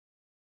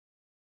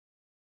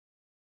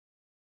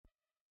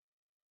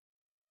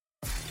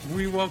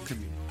We welcome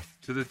you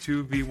to the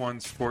 2v1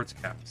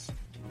 Sportscast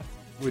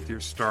with your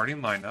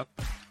starting lineup,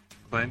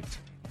 Clint,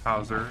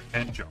 Hauser,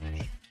 and Josh.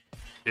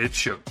 It's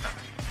showtime.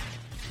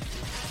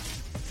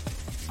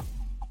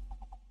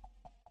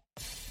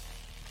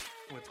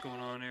 What's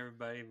going on,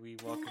 everybody? We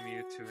welcome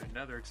you to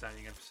another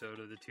exciting episode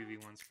of the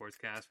 2v1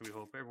 Sportscast. We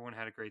hope everyone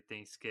had a great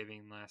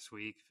Thanksgiving last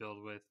week,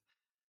 filled with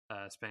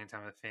spending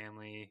time with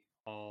family,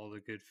 all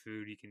the good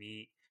food you can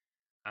eat.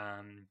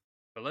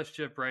 But let's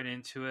jump right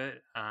into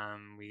it.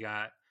 We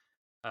got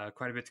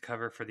quite a bit to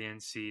cover for the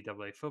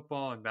NCAA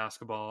football and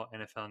basketball,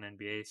 NFL, and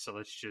NBA. So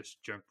let's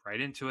just jump right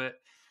into it.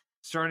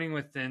 Starting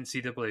with the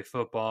NCAA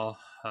football,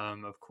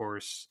 of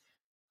course,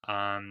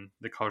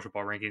 the college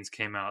football rankings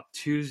came out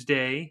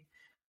Tuesday,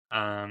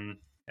 and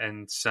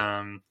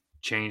some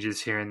changes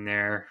here and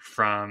there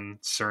from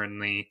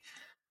certainly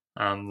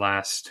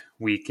last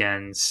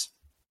weekend's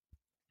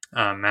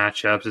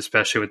matchups,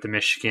 especially with the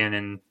Michigan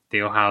and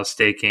the Ohio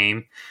State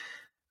game.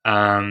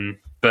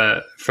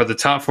 But for the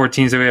top four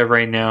teams that we have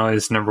right now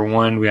is number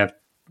one, we have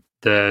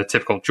the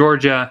typical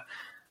Georgia.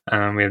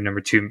 We have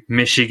number two,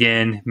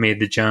 Michigan made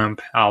the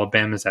jump.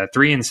 Alabama's at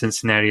 3 and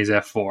Cincinnati is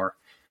at 4.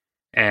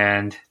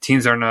 And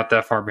teams are not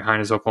that far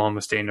behind is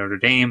Oklahoma State and Notre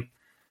Dame.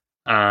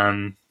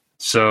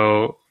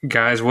 So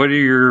guys, what are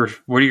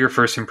your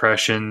first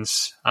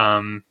impressions?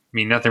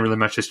 Nothing really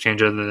much has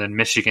changed other than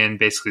Michigan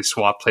basically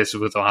swapped places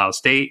with Ohio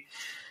State.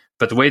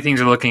 But the way things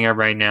are looking at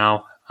right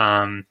now,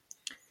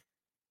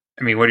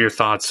 what are your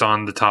thoughts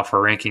on the top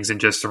four rankings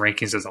and just the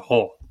rankings as a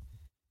whole?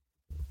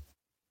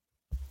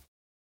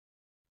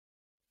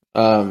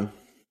 I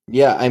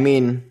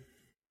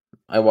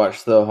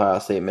watched the Ohio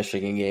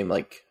State-Michigan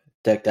game,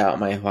 decked out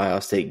my Ohio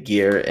State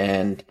gear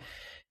and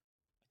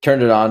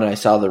turned it on, and I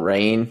saw the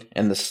rain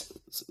and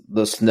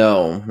the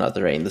snow, not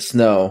the rain, the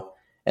snow,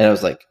 and I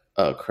was like,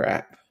 oh,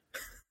 crap.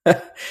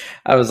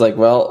 I was like,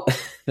 well,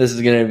 this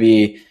is going to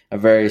be a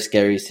very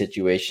scary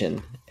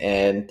situation,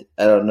 and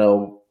I don't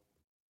know,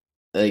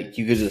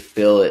 you could just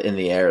feel it in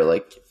the air.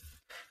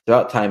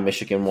 Throughout time,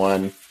 Michigan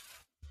won.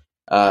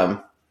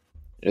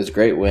 It was a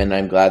great win.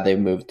 I'm glad they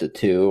moved to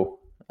 2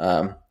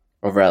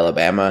 over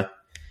Alabama.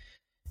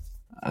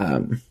 I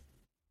don't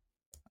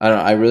know.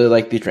 I really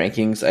like these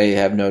rankings.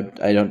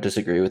 I don't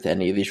disagree with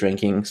any of these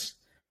rankings.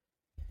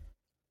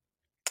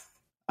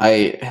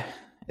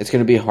 It's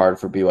going to be hard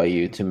for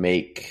BYU to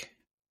make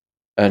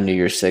a New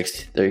Year's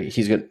Six. They're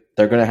going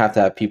to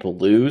have people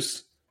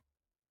lose.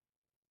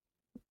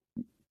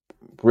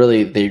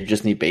 Really, they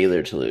just need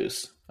Baylor to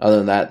lose. Other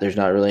than that, there's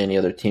not really any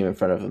other team in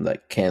front of them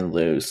that can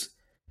lose.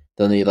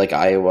 They'll need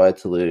Iowa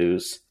to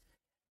lose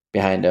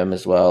behind them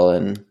as well.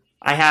 And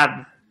I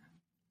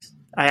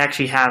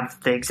actually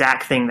have the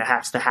exact thing that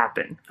has to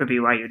happen for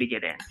BYU to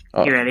get in.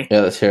 You ready?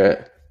 Yeah, let's hear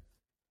it.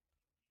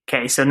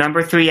 Okay, so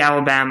number 3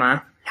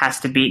 Alabama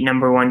has to beat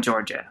number 1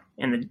 Georgia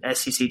in the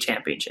SEC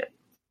championship.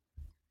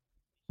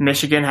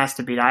 Michigan has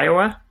to beat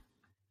Iowa.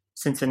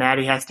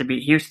 Cincinnati has to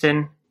beat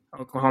Houston.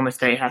 Oklahoma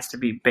State has to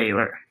beat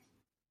Baylor.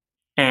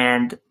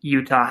 And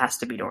Utah has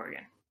to beat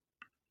Oregon.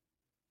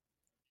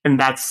 And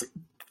that's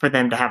for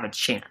them to have a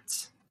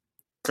chance.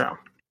 So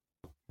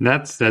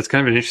That's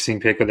kind of an interesting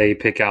pick where they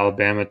pick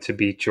Alabama to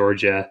beat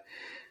Georgia.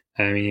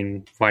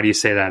 Why do you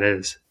say that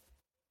is?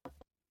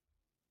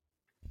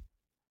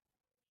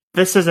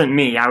 This isn't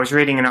me. I was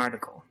reading an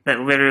article that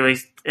literally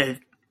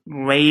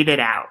laid it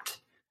out.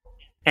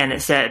 And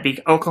it said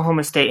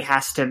Oklahoma State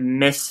has to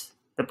miss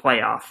the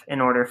playoff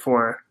in order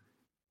for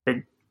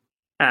the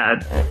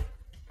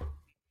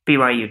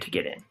BYU to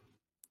get in.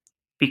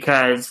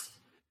 Because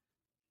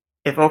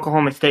if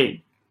Oklahoma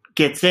State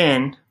gets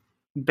in,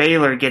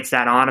 Baylor gets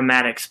that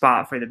automatic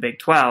spot for the Big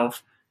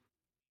 12,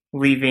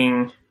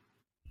 leaving,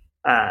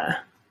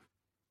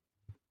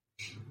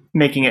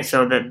 making it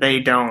so that they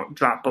don't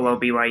drop below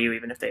BYU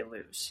even if they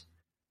lose.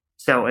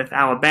 So if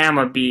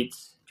Alabama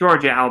beats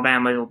Georgia,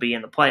 Alabama will be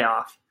in the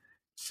playoff.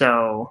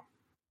 So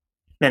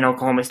then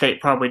Oklahoma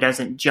State probably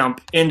doesn't jump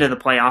into the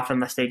playoff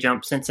unless they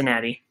jump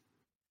Cincinnati.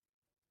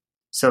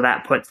 So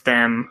that puts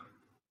them,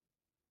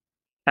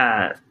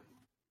 that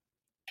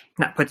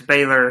puts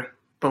Baylor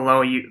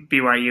below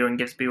BYU and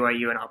gives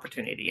BYU an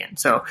opportunity in.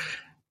 So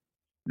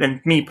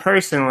then me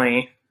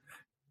personally,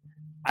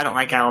 I don't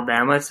like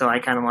Alabama, so I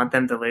kind of want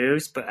them to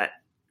lose, but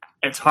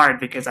it's hard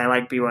because I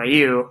like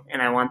BYU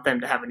and I want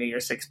them to have a New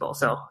Year's Six bowl.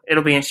 So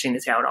it'll be interesting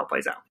to see how it all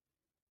plays out.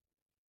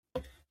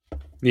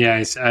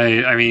 Yeah,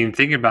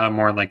 thinking about it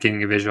more like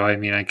getting a visual,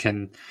 I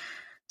can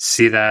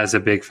see that as a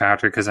big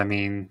factor because,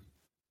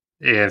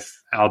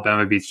 if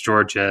Alabama beats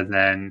Georgia,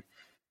 then,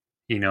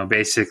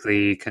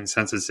 basically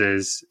consensus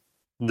is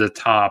the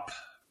top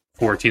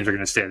 4 teams are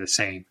going to stay the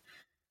same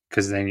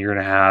because then you're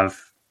going to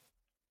have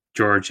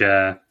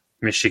Georgia,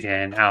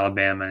 Michigan,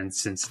 Alabama, and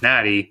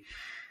Cincinnati.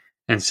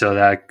 And so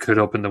that could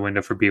open the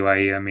window for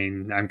BYU.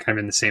 I'm kind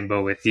of in the same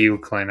boat with you,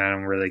 Clint. I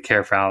don't really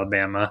care for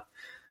Alabama.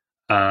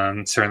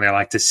 Certainly I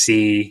like to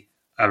see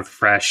a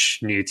fresh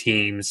new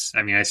teams.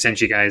 I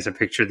sent you guys a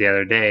picture the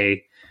other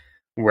day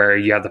where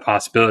you have the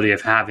possibility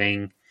of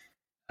having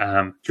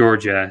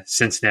Georgia,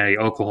 Cincinnati,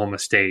 Oklahoma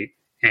State,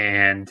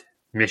 and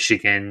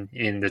Michigan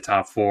in the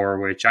top 4,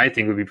 which I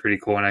think would be pretty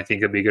cool, and I think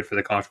it'd be good for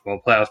the college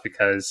football playoffs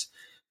because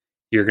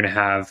you're going to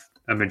have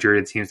a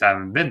majority of teams that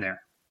haven't been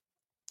there.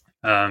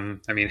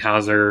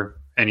 How's there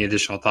any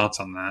additional thoughts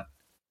on that?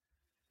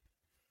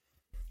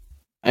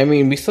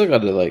 We still got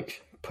to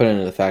put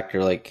into the factor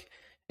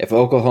if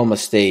Oklahoma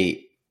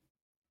State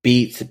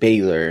beats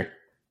Baylor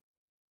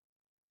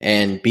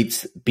and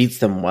beats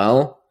them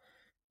well,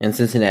 and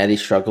Cincinnati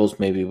struggles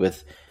maybe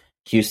with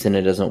Houston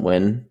and doesn't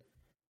win,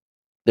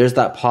 there's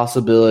that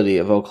possibility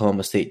of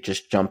Oklahoma State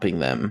just jumping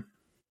them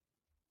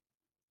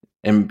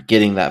and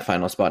getting that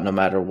final spot no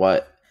matter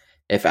what,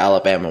 if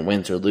Alabama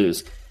wins or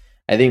lose.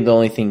 I think the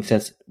only thing,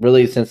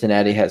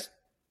 Cincinnati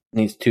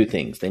needs two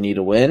things. They need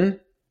a win,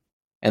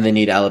 and they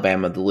need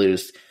Alabama to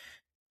lose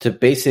to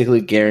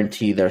basically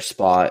guarantee their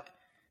spot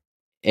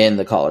in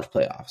the college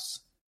playoffs.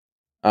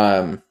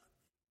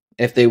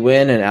 If they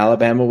win and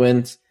Alabama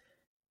wins,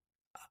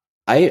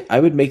 I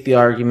would make the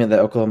argument that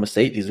Oklahoma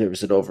State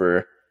deserves it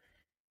over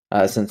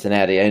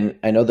Cincinnati.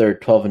 I know they're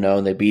 12-0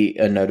 and they beat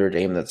a Notre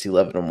Dame that's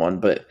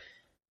 11-1, but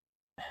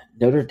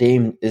Notre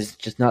Dame is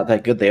just not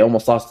that good. They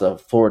almost lost to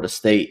Florida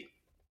State.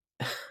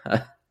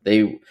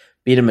 They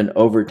beat them in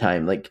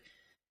overtime.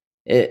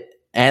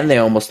 And they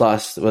almost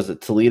lost, was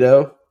it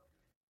Toledo?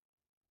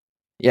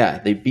 Yeah,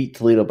 they beat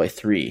Toledo by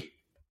 3.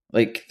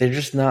 They're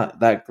just not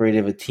that great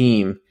of a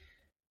team.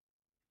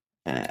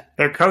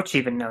 Their coach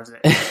even knows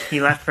it.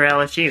 He left for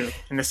LSU,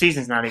 and the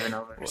season's not even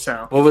over.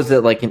 So what was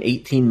it, an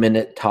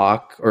 18-minute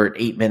talk or an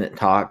 8-minute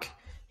talk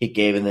he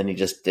gave, and then he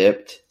just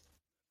dipped?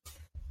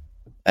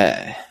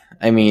 I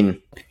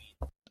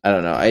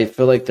don't know. I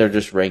feel like they're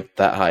just ranked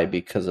that high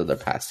because of their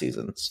past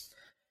seasons,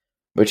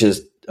 which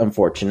is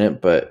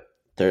unfortunate, but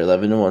they're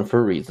 11-1 for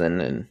a reason,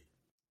 and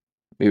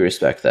we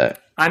respect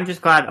that. I'm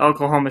just glad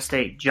Oklahoma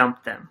State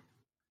jumped them.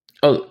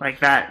 Oh,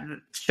 that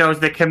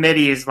shows the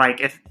committee is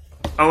if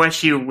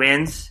OSU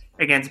wins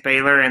against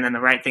Baylor and then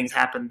the right things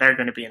happen, they're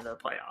going to be in the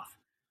playoff.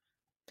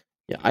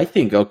 Yeah, I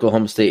think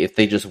Oklahoma State, if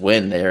they just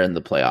win, they're in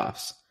the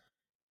playoffs.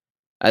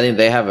 I think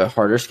they have a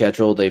harder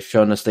schedule. They've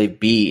shown us they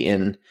beat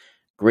in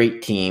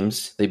great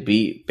teams. They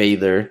beat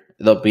Baylor.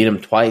 They'll beat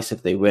them twice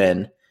if they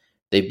win.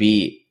 They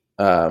beat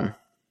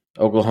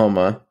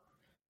Oklahoma.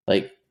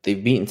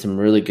 They've beaten some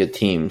really good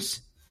teams.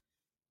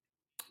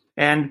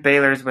 And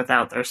Baylor's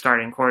without their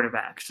starting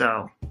quarterback,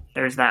 so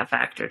there's that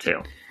factor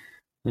too.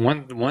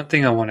 One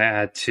thing I want to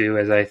add too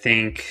is I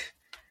think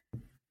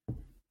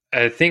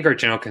our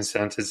general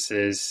consensus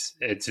is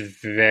it's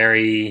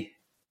very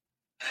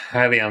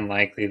highly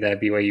unlikely that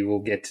BYU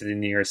will get to the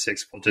New Year's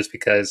Six Bowl just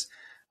because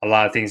a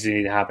lot of things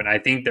need to happen. I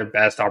think their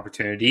best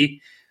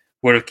opportunity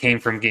would have came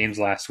from games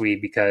last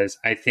week because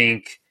I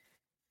think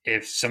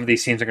if some of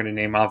these teams are going to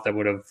name off that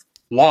would have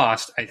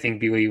lost, I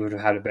think BYU would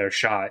have had a better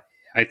shot.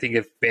 I think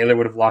if Baylor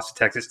would have lost to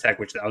Texas Tech,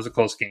 which that was a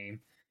close game,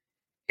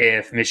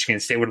 if Michigan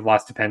State would have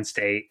lost to Penn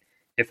State,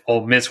 if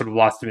Ole Miss would have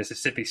lost to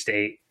Mississippi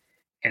State,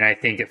 and I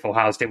think if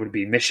Ohio State would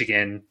beat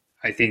Michigan,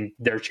 I think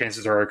their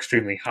chances are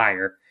extremely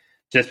higher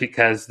just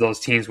because those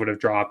teams would have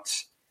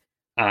dropped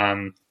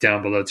down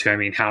below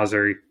 2.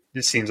 Hauser,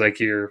 it seems like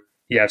you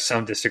have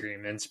some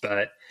disagreements,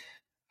 but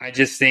I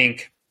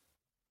think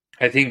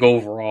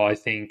overall,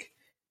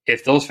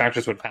 if those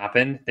factors would have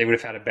happened, they would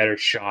have had a better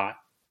shot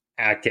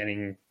at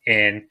getting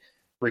in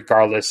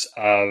regardless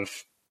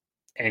of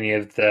any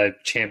of the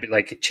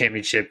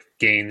championship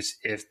games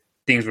if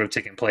things would have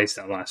taken place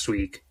that last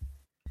week.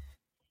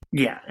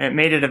 Yeah, it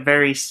made it a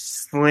very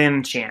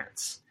slim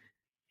chance.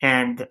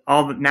 And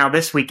now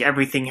this week,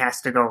 everything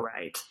has to go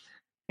right.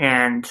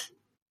 And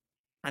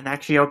I'm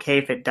actually okay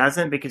if it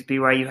doesn't because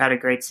BYU had a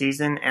great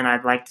season, and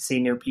I'd like to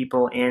see new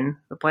people in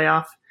the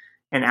playoff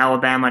and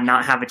Alabama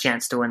not have a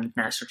chance to win the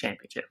national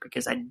championship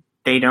because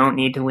they don't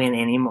need to win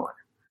anymore.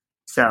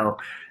 So,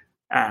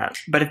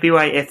 but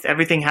if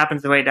everything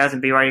happens the way it does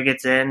and BYU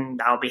gets in,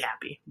 I'll be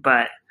happy.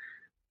 But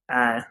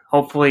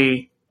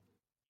hopefully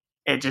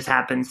it just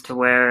happens to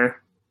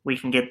where we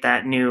can get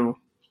that new,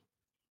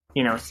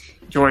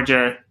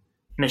 Georgia,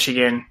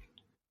 Michigan,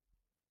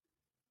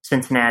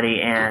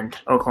 Cincinnati, and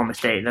Oklahoma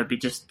State. That'd be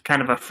just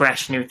kind of a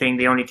fresh new thing.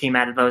 The only team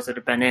out of those that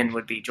have been in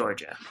would be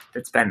Georgia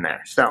that's been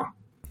there. So,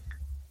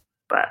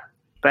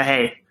 but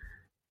hey,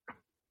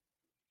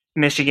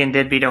 Michigan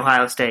did beat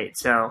Ohio State,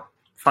 so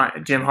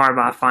Jim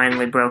Harbaugh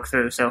finally broke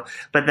through. So,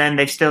 but then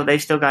they still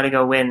got to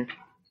go win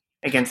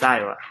against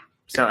Iowa.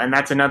 So, and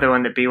that's another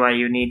one that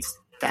BYU needs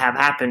to have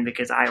happen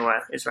because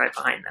Iowa is right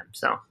behind them.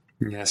 So,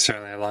 yeah,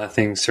 certainly a lot of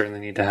things certainly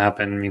need to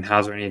happen.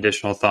 How's there any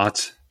additional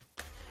thoughts?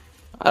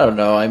 I don't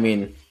know.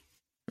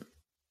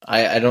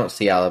 I don't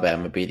see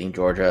Alabama beating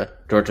Georgia.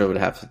 Georgia would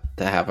have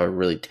to have a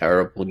really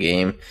terrible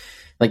game.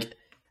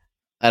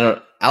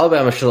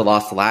 Alabama should have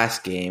lost the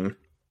last game.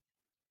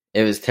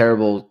 It was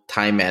terrible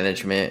time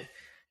management.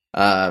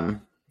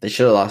 They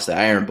should have lost the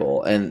Iron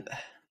Bowl, and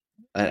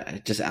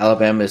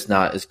Alabama is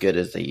not as good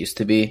as they used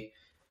to be.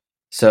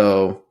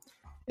 So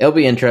it'll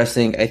be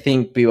interesting. I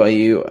think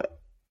BYU.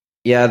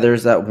 Yeah,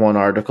 there's that one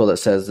article that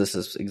says this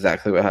is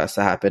exactly what has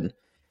to happen.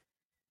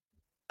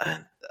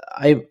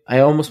 I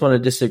almost want to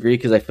disagree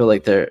because I feel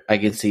like I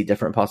can see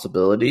different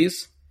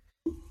possibilities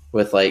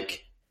with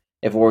like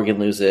if Oregon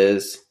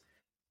loses,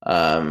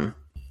 Baylor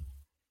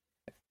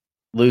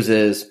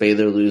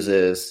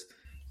loses,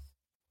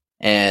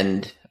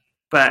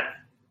 but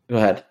go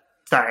ahead.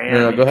 Sorry,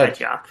 No, go ahead. Cut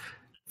you off.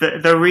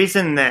 The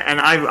reason that, and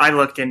I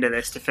looked into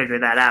this to figure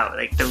that out.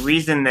 Like the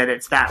reason that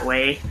it's that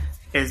way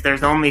is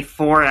there's only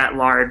 4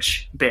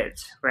 at-large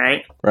bids,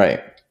 right?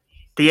 Right.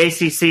 The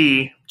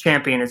ACC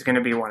champion is going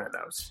to be one of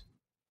those.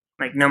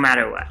 Like no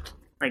matter what,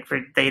 like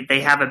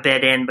they have a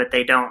bid in, but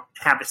they don't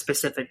have a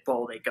specific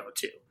bowl they go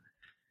to.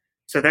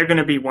 So they're going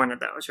to be one of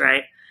those,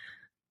 right?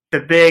 The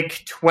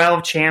Big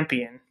 12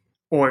 champion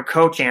or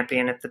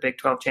co-champion, if the Big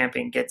 12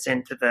 champion gets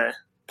into the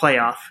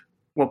playoff,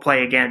 will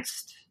play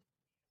against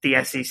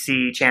the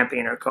SEC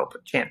champion or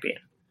co-champion.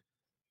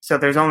 So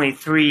there's only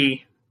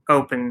 3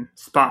 open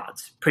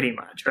spots, pretty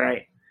much,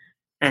 right?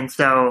 And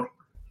so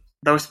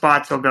those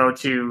spots will go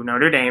to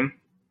Notre Dame,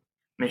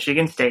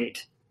 Michigan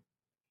State,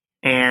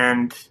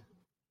 and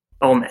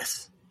Ole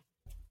Miss.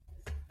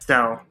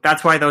 So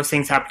that's why those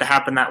things have to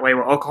happen that way,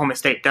 where Oklahoma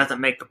State doesn't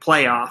make the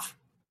playoff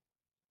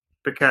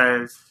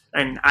because,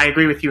 and I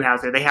agree with you,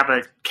 Hauser, they have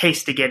a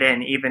case to get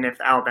in even if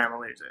Alabama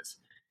loses.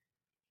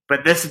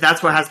 But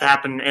that's what has to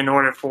happen in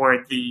order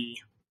for the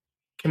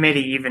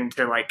committee even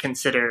to like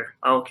consider,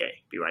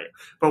 okay, BYU.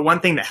 But one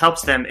thing that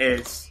helps them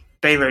is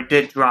Baylor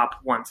did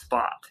drop 1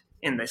 spot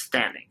in the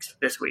standings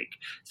this week.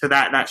 So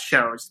that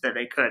shows that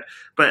they could.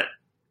 But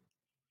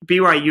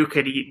BYU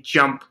could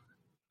jump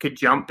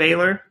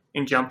Baylor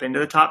and jump into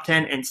the top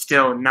 10 and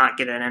still not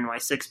get an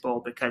NY6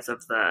 bowl because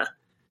of the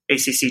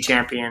ACC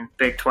champion,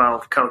 Big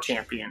 12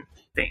 co-champion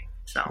thing.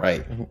 So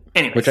right.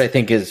 Anyways. Which I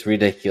think is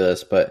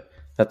ridiculous, but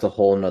that's a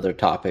whole nother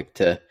topic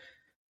to,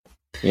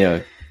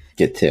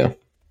 get to.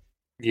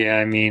 Yeah,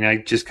 I mean, I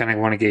just kind of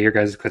want to get your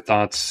guys' quick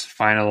thoughts.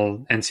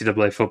 Final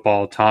NCAA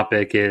football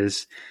topic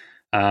is,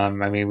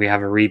 we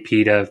have a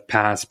repeat of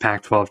past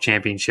Pac-12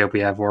 championship.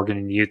 We have Oregon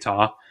and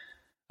Utah.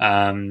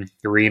 The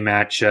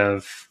rematch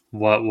of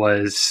what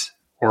was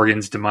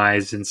Oregon's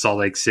demise in Salt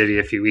Lake City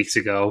a few weeks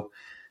ago.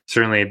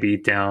 Certainly a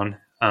beatdown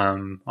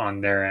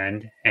on their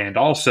end. And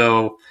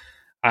also,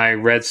 I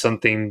read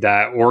something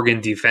that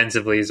Oregon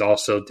defensively is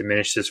also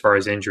diminished as far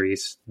as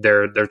injuries.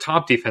 Their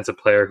top defensive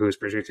player, who is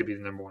projected to be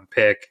the number 1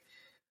 pick,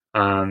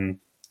 everyone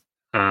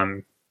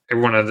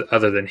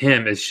other than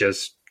him is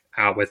just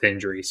out with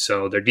injury.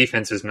 So their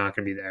defense is not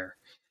going to be there.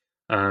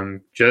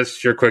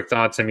 Just your quick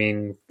thoughts. I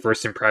mean,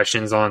 first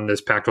impressions on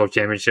this Pac-12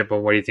 championship,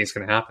 and what do you think is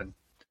going to happen?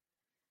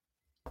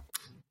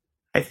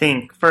 I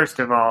think, first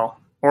of all,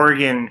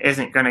 Oregon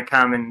isn't going to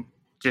come and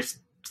just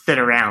sit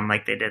around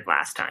like they did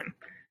last time.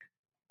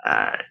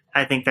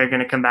 I think they're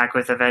going to come back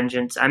with a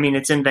vengeance. I mean,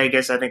 it's in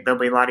Vegas. I think there'll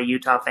be a lot of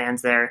Utah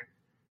fans there.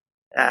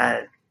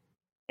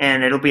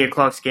 And it'll be a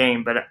close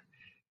game, but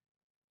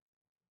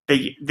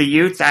the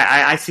Utes,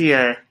 I see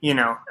a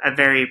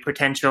very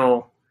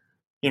potential,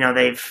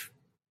 they've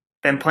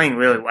been playing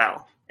really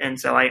well. And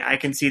so I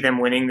can see them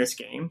winning this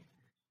game,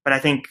 but I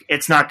think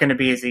it's not going to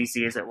be as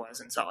easy as it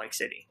was in Salt Lake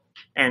City.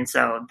 And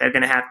so they're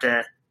going to have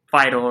to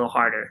fight a little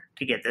harder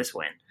to get this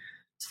win.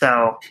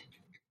 So,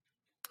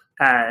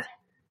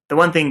 the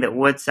one thing that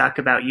would suck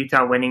about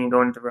Utah winning and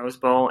going to the Rose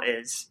Bowl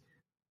is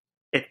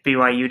if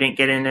BYU didn't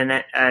get in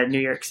a New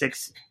Year's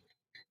Six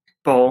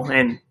Bowl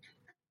and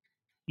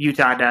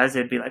Utah does,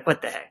 it'd be like,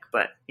 what the heck?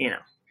 But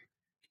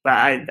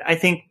I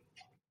think,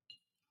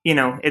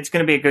 it's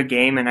going to be a good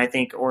game, and I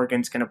think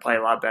Oregon's going to play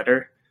a lot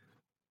better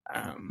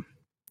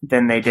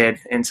than they did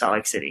in Salt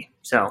Lake City.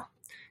 So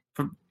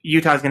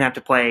Utah's going to have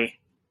to play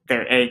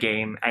their A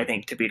game, I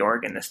think, to beat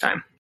Oregon this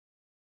time.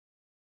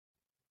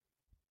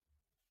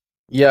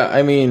 Yeah,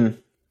 I mean,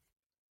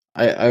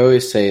 I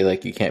always say,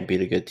 like, you can't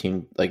beat a good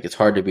team. Like, it's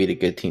hard to beat a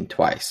good team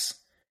twice,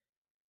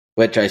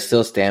 which I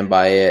still stand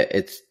by it.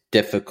 It's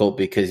difficult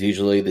because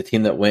usually the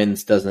team that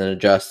wins doesn't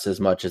adjust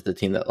as much as the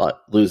team that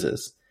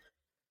loses.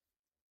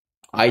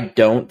 I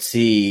don't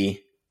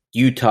see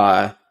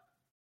Utah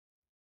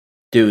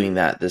doing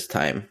that this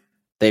time.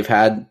 They've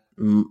had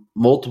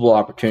multiple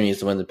opportunities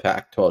to win the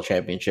Pac-12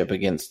 championship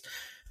against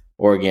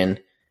Oregon,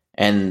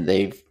 and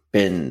they've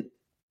been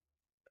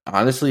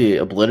honestly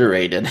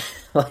obliterated.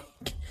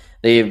 Like,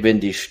 they have been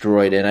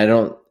destroyed, and I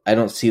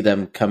don't see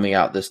them coming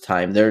out this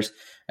time. There's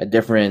a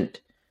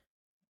different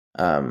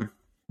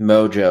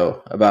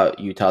mojo about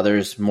Utah.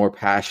 There's more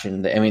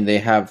passion. They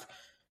have,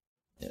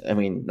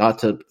 not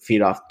to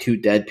feed off 2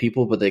 dead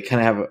people, but they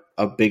kind of have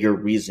a bigger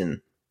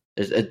reason.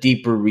 There's a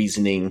deeper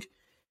reasoning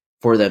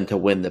for them to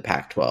win the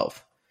Pac-12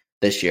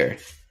 this year.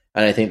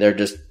 And I think they're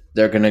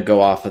going to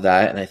go off of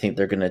that, and I think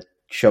they're going to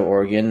show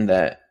Oregon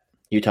that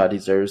Utah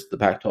deserves the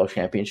Pac-12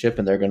 championship,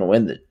 and they're going to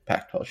win the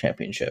Pac-12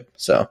 championship.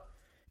 So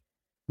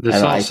go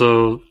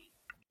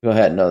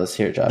ahead. No, let's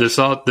hear it, Josh.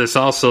 This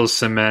also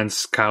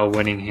cements Kyle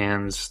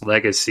Whittingham's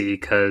legacy,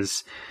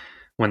 because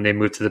when they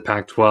moved to the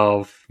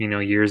Pac-12,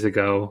 years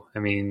ago,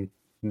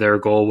 their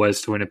goal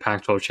was to win a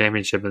Pac-12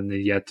 championship, and they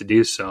yet to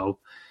do so.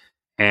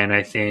 And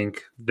I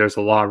think there's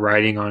a lot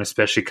riding on,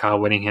 especially Kyle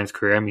Whittingham's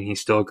career. I mean,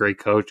 he's still a great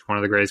coach, one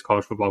of the greatest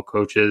college football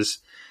coaches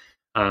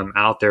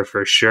out there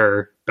for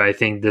sure. But I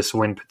think this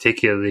win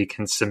particularly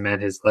can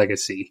cement his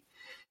legacy.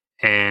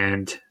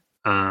 And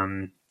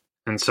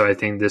so I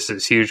think this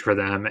is huge for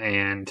them.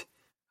 And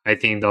I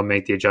think they'll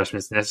make the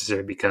adjustments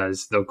necessary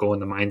because they'll go in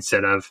the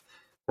mindset of,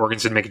 we're going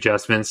to make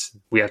adjustments.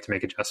 We have to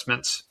make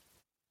adjustments.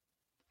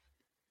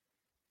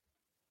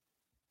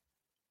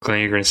 Clint,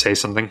 you're going to say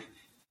something?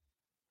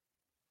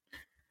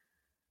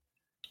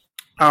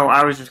 Oh,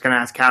 I was just going to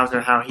ask Hauser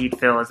how he'd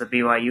feel as a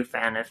BYU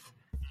fan if,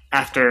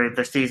 after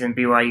the season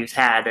BYU's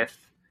had, if,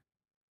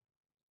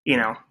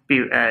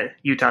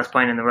 Utah's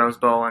playing in the Rose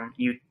Bowl and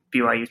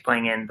BYU's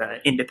playing in the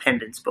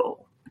Independence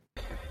Bowl.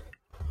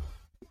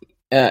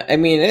 I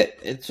mean,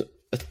 it's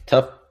a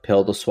tough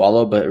pill to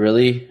swallow, but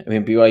really, I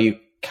mean, BYU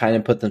kind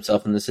of put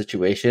themselves in the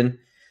situation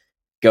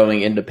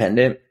going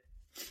independent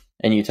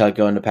and Utah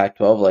going to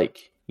Pac-12. Like,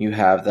 you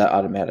have that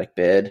automatic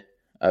bid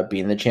of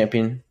being the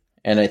champion.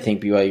 And I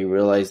think BYU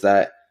realized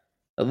that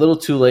a little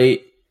too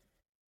late.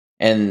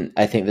 And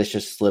I think this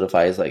just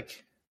solidifies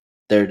like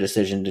their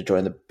decision to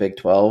join the Big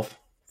 12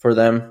 for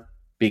them.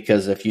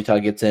 Because if Utah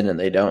gets in and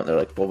they don't, they're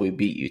like, well, we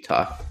beat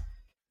Utah.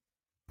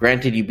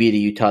 Granted, you beat a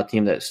Utah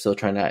team that's still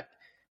trying to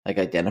like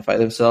identify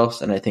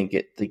themselves. And I think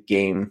the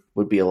game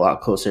would be a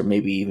lot closer,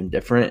 maybe even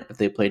different if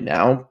they played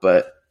now.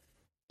 But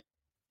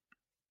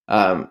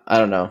I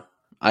don't know.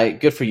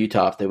 Good for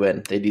Utah if they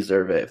win. They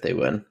deserve it if they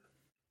win.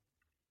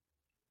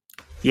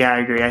 Yeah, I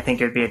agree. I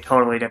think it would be a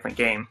totally different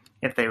game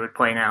if they would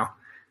play now.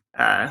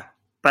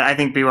 But I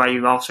think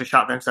BYU also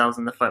shot themselves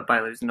in the foot by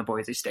losing to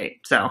Boise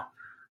State. So,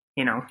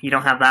 you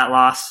don't have that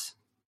loss,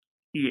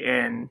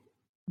 and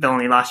the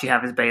only loss you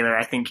have is Baylor.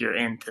 I think you're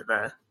into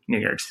the New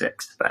Year's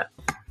Six. But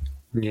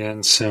yeah,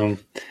 and so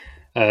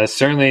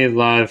certainly a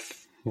lot of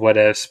what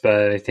ifs,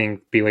 but I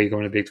think BYU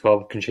going to Big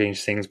 12 can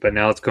change things. But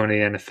now let's go into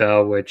the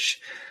NFL,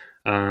 which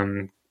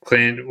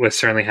Clint was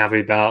certainly happy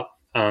about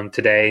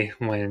today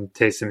when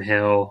Taysom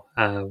Hill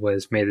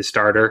was made the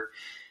starter,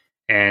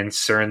 and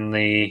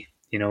certainly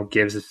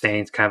gives the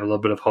Saints kind of a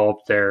little bit of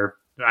hope. They're,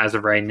 as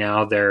of right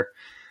now, they're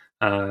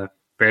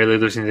barely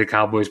losing to the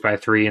Cowboys by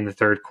 3 in the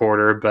third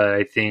quarter, but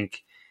I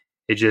think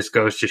it just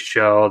goes to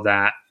show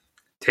that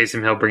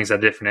Taysom Hill brings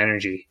that different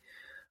energy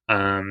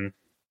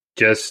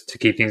just to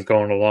keep things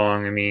going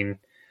along. I mean,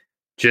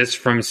 just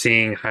from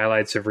seeing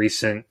highlights of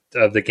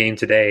the game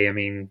today, I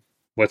mean,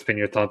 what's been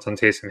your thoughts on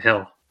Taysom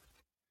Hill?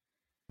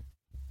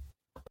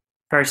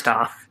 First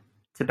off,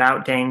 it's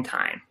about dang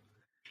time.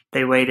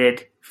 They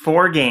waited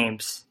 4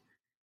 games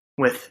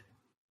with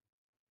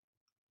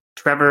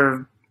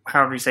Trevor,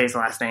 however you say his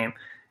last name,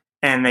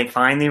 and they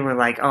finally were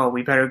like, oh,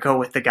 we better go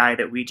with the guy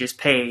that we just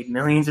paid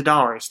millions of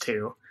dollars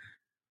to.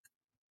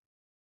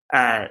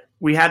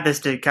 We had this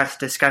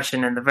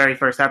discussion in the very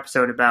first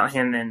episode about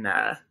him and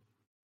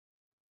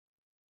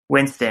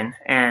Winston,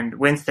 and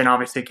Winston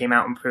obviously came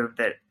out and proved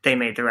that they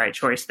made the right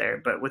choice there.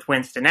 But with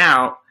Winston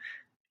out,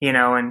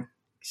 and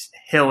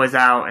Hill was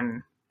out,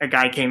 and a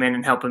guy came in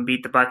and helped him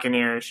beat the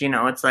Buccaneers,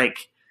 it's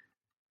like,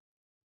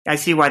 I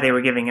see why they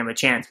were giving him a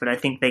chance, but I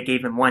think they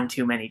gave him one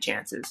too many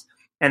chances.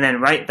 And then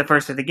right the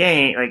first of the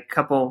game, like a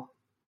couple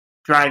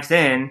drives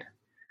in,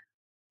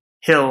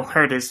 Hill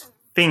hurt his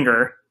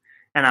finger,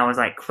 and I was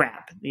like,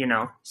 crap.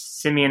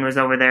 Simeon was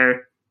over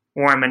there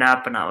warming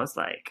up, and I was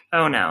like,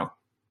 oh no,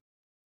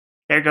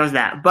 there goes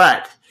that.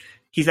 But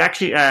he's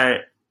actually,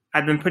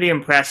 I've been pretty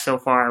impressed so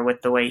far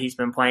with the way he's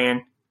been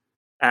playing.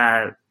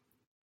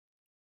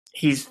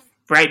 He's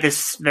right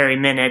this very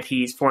minute,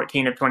 he's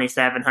 14 of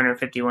 27,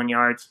 151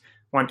 yards,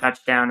 1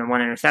 touchdown and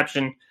 1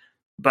 interception.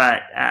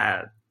 But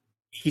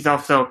he's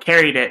also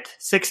carried it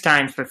 6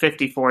 times for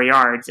 54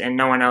 yards, and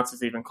no one else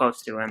is even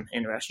close to him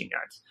in rushing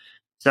yards.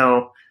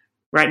 So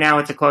right now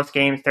it's a close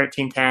game,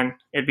 13-10.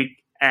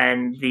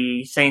 And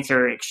the Saints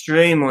are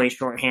extremely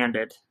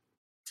shorthanded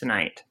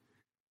tonight.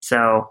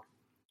 So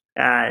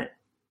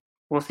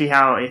we'll see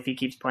if he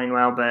keeps playing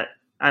well, but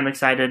I'm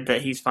excited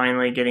that he's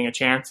finally getting a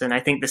chance, and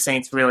I think the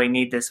Saints really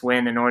need this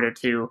win in order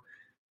to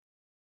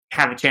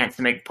have a chance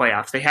to make the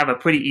playoffs. They have a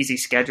pretty easy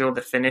schedule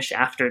to finish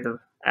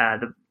after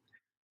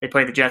they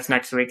play the Jets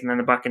next week and then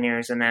the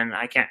Buccaneers, and then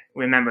I can't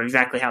remember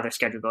exactly how their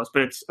schedule goes,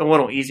 but it's a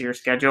little easier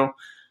schedule.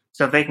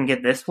 So if they can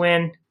get this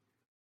win,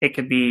 it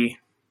could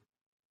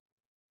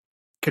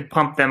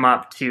pump them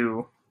up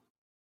to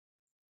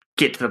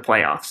get to the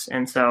playoffs.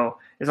 And so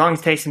as long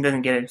as Taysom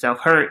doesn't get himself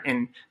hurt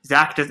and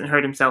Zach doesn't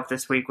hurt himself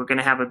this week, we're going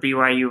to have a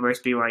BYU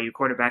versus BYU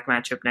quarterback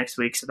matchup next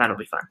week, so that'll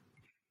be fun.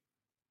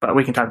 But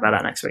we can talk about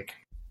that next week.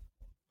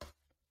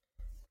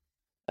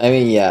 I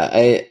mean, yeah,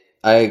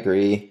 I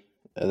agree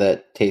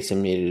that Taysom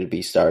needed to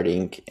be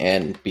starting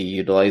and be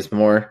utilized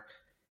more.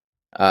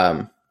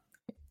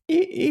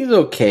 He's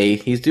okay.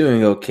 He's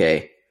doing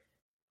okay.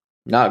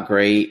 Not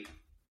great.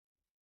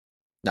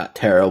 Not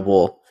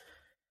terrible.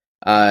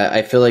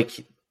 I feel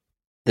like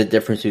the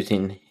difference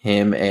between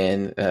him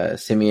and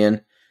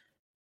Simeon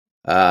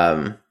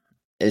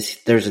is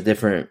there's a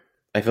different,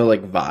 I feel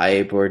like,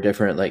 vibe or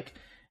different like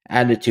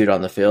attitude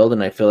on the field,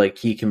 and I feel like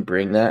he can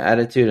bring that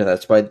attitude, and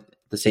that's why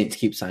the Saints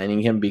keep signing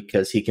him,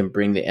 because he can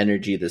bring the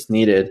energy that's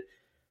needed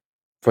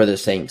for the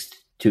Saints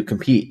to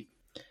compete.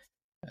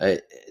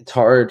 It's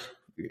hard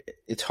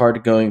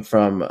going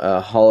from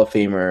a Hall of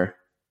Famer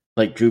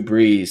like Drew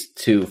Brees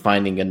to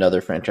finding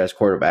another franchise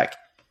quarterback.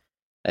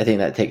 I think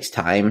that takes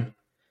time,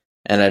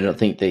 and I don't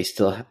think they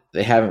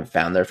haven't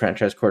found their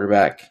franchise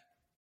quarterback.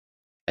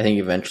 I think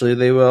eventually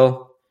they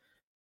will,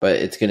 but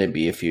it's going to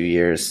be a few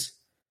years.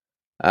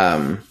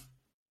 I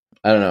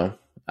don't know.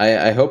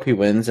 I hope he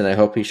wins, and I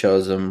hope he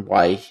shows them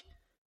why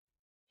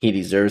he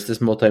deserves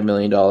this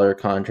multi-million-dollar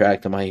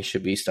contract and why he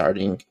should be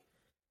starting.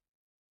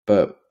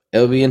 But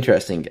it'll be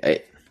interesting.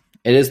 It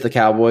is the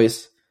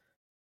Cowboys.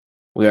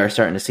 We are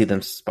starting to see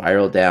them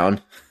spiral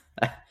down.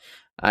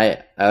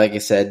 I like I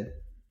said,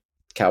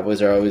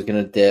 Cowboys are always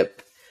going to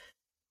dip.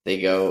 They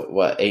go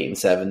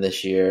 8-7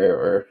 this year,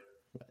 or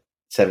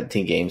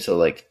 17 games. So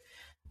like,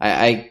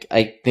 I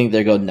think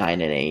they'll go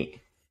 9-8.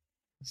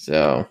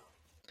 So,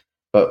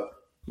 but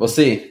we'll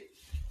see.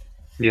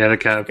 Yeah, the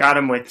Cavs got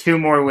him with 2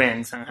 more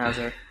wins.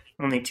 Hauser,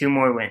 only 2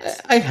 more wins.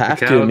 I have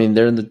to. I mean,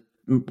 they're in the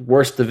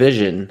worst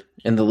division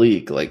in the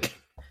league. Like,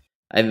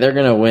 they're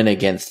gonna win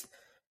against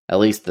at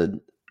least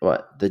the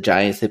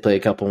Giants. They play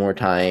a couple more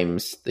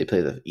times. They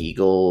play the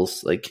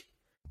Eagles. Like,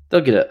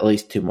 they'll get at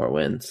least 2 more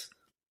wins.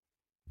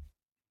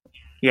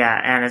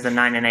 Yeah, and as a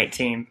 9-8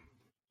 team,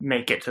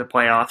 make it to the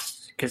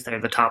playoffs because they're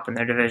the top in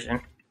their division.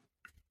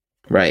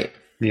 Right.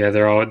 Yeah,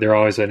 they're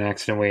always an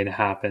accident waiting to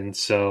happen.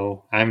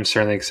 So I'm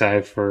certainly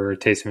excited for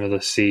Taysom Hill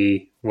to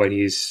see what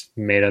he's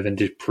made of and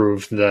to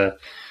prove the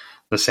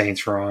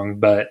Saints wrong.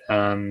 But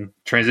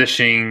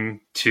transitioning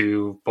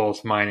to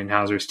both mine and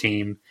Hauser's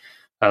team,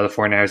 the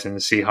 49ers and the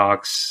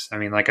Seahawks. I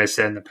mean, like I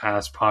said in the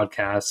past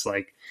podcasts,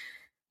 like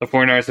the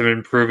 49ers have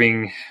been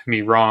proving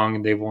me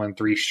wrong. They've won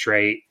 3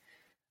 straight.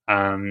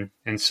 And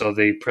so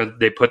they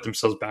put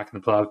themselves back in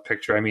the playoff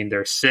picture. I mean,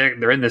 they're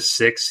in the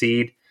 6th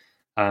seed.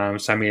 So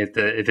I mean,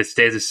 if it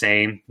stays the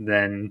same,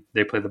 then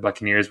they play the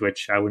Buccaneers,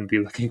 which I wouldn't be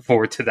looking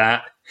forward to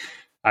that.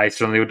 I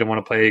certainly wouldn't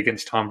want to play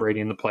against Tom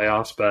Brady in the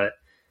playoffs, but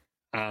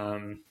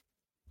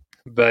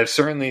I've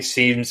certainly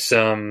seen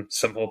some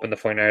hope in the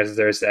 49ers.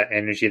 There's that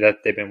energy that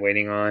they've been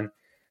waiting on.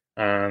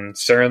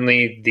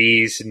 Certainly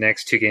these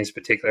next 2 games in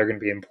particular are going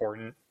to be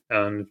important.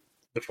 The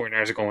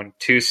 49ers are going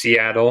to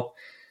Seattle,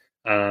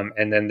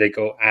 and then they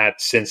go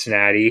at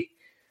Cincinnati,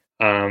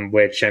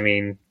 which, I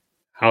mean,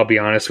 I'll be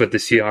honest, with the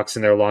Seahawks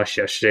and their loss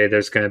yesterday,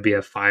 there's going to be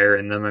a fire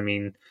in them. I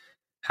mean,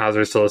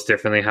 Hauser still is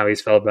differently how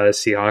he's felt about his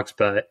Seahawks,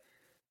 but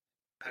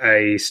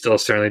I still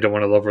certainly don't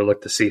want to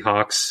overlook the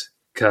Seahawks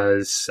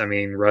because, I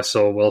mean,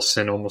 Russell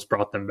Wilson almost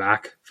brought them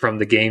back from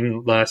the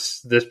game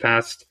this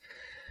past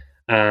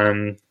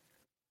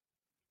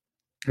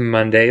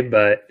Monday.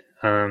 But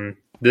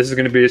this is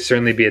going to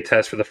certainly be a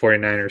test for the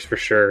 49ers for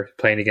sure,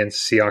 playing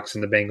against Seahawks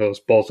and the Bengals,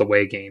 both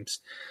away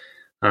games.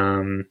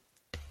 And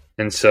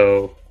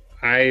so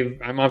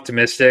I'm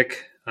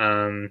optimistic,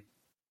 but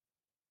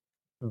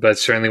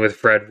certainly with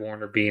Fred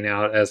Warner being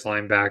out as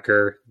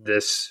linebacker,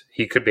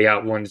 he could be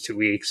out 1 to 2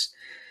 weeks.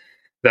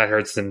 That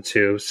hurts them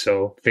too.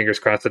 So fingers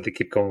crossed that they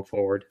keep going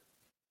forward.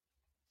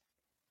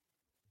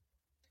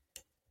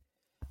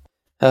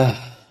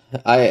 I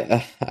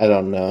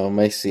don't know.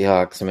 My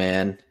Seahawks,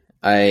 man.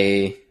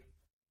 I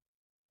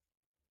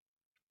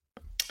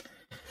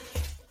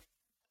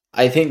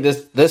think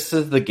this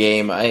is the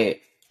game.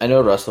 I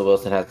know Russell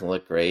Wilson hasn't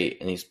looked great,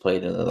 and he's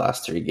played in the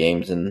last 3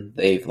 games, and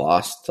they've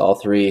lost all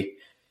 3.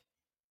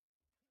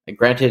 And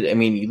granted, I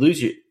mean,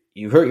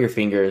 you hurt your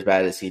finger as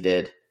bad as he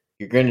did.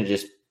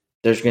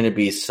 There's going to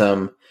be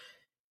some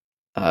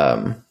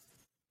kind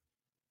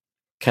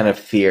of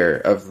fear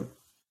of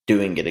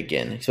doing it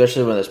again,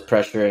 especially when there's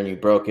pressure and you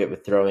broke it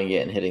with throwing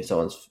it and hitting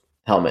someone's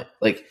helmet.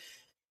 Like,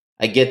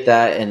 I get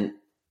that, and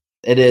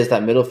it is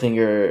that middle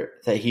finger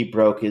that he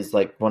broke is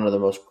like one of the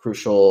most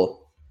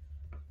crucial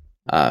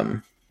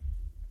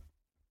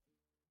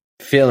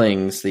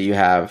feelings that you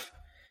have,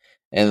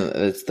 and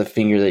it's the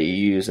finger that you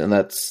use, and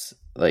that's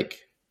like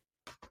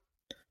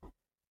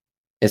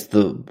it's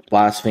the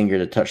last finger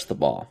to touch the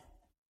ball.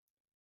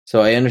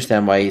 So I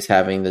understand why he's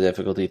having the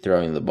difficulty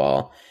throwing the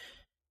ball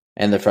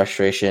and the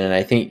frustration, and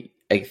I think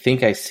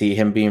I see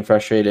him being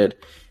frustrated,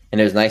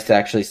 and it was nice to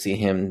actually see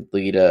him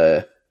lead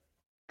a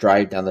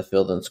drive down the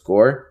field and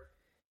score.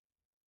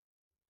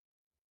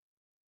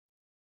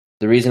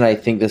 The reason I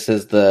think this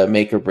is the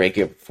make or break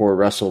it for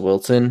Russell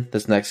Wilson,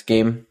 this next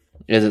game,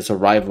 is it's a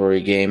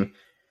rivalry game.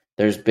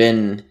 There's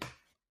been,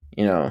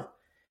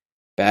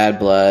 bad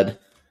blood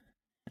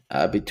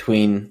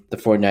between the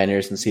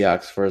 49ers and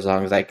Seahawks for as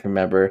long as I can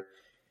remember.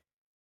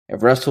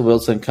 If Russell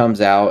Wilson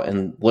comes out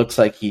and looks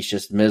like he's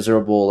just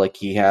miserable like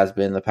he has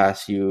been the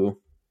past few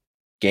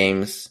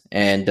games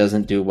and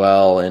doesn't do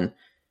well and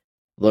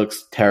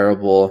looks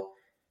terrible,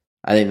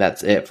 I think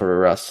that's it for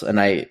Russ. And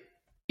it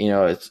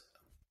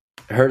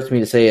hurts me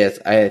to say it.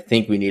 I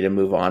think we need to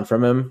move on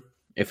from him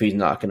if he's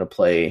not going to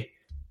play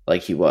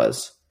like he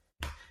was.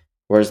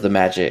 Where's the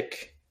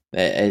magic?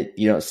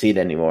 You don't see it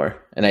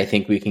anymore. And I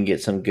think we can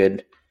get some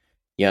good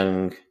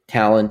young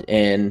talent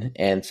in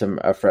and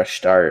a fresh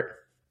start.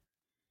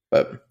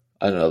 But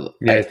I don't know.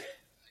 Yeah.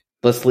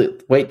 Let's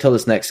wait till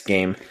this next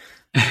game,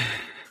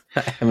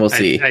 and we'll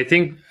see. I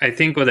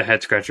think with a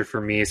head scratcher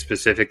for me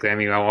specifically, I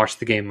mean, I watched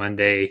the game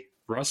Monday.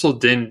 Russell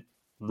didn't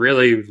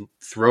really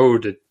throw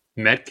to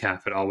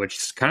Metcalf at all,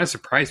 which kind of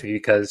surprised me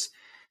because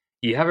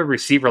you have a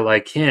receiver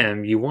like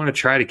him, you want to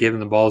try to give him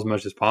the ball as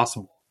much as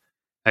possible.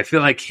 I feel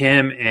like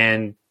him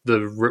and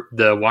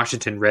the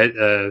Washington Red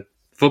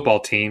football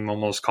team,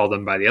 almost called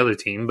them by the other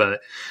team, but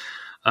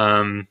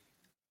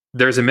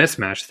there's a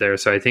mismatch there.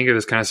 So I think it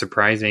was kind of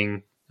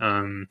surprising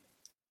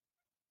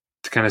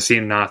to kind of see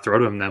him not throw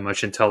to him that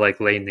much until like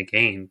late in the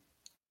game.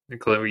 You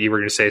were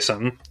going to say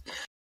something?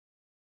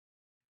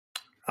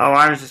 Oh,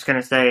 I was just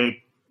going to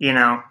say,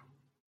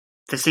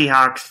 the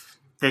Seahawks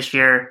this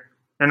year,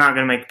 they're not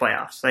going to make the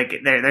playoffs.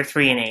 Like they're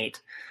 3-8,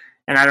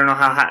 and I don't know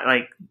how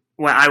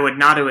what I would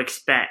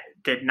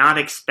did not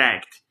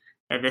expect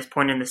at this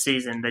point in the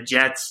season the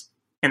Jets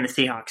and the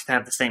Seahawks to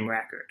have the same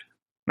record.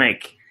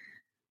 Like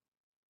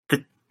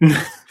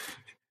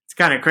it's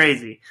kind of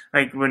crazy.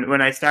 Like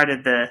when I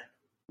started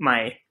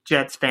my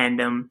Jets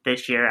fandom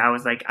this year, I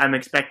was like, I'm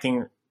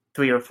expecting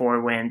 3 or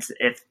 4 wins,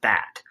 if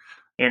that.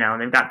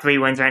 They've got 3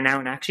 wins right now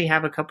and actually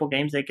have a couple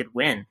games they could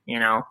win,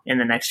 in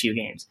the next few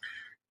games.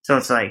 So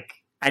it's like,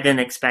 I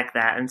didn't expect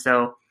that. And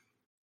so,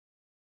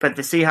 but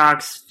the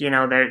Seahawks,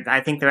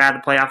 I think they're out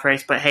of the playoff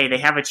race, but hey, they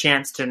have a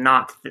chance to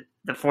knock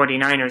the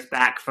 49ers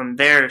back from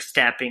their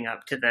stepping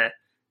up to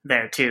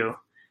there too.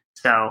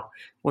 So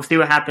we'll see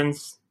what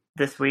happens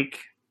this week.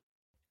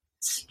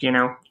 You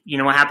know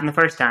what happened the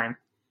first time.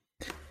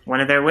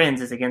 One of their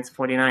wins is against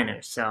the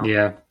 49ers. So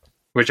yeah.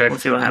 Which I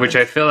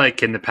feel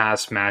like in the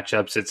past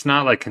matchups, it's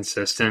not like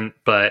consistent,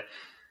 but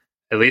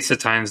at least the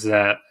times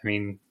that, I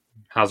mean,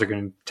 Hauser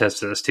going to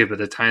test this too, but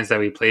the times that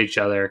we play each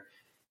other,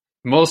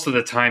 most of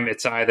the time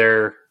it's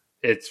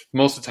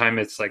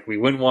like we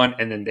win one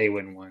and then they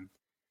win one.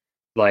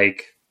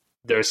 Like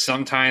there's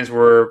some times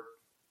where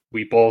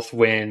we both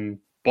win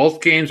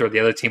both games or the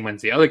other team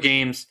wins the other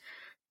games,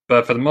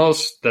 but for the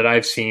most that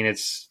I've seen,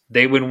 it's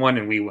they win one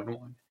and we win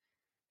one.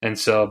 And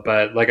so,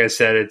 but like I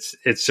said,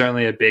 it's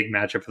certainly a big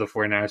matchup for the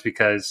 49ers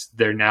because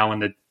they're now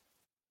in a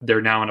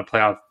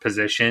playoff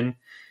position,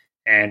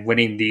 and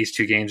winning these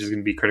 2 games is going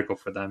to be critical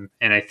for them.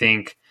 And I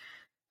think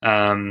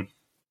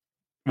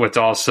what's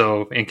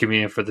also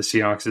inconvenient for the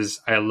Seahawks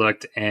is I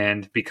looked,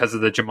 and because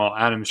of the Jamal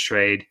Adams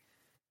trade,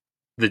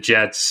 the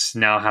Jets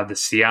now have the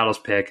Seattle's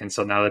pick, and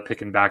so now they're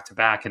picking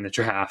back-to-back in the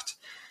draft.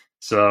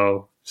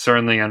 So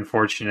certainly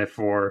unfortunate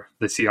for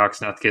the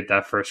Seahawks not to get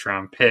that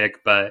first-round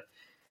pick, but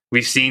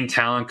we've seen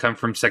talent come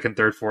from second,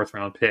 third, fourth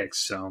round picks.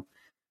 So,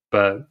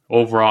 but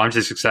overall, I'm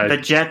just excited.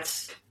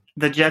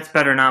 The Jets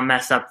better not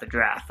mess up the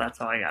draft. That's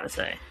all I got to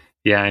say.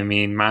 Yeah, I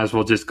mean, might as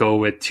well just go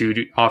with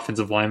 2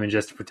 offensive linemen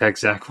just to protect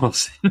Zach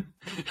Wilson.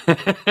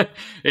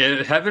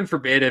 Heaven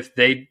forbid if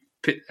they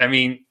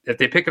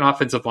pick an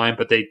offensive line,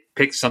 but they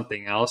pick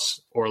something else,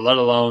 or let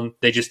alone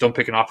they just don't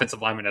pick an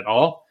offensive lineman at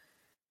all.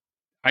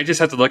 I just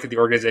have to look at the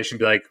organization and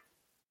be like,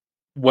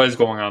 what is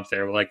going on up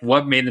there? Like,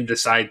 what made them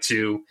decide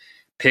to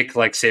pick,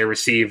 like, say, a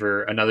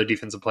receiver, another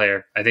defensive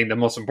player? I think the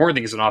most important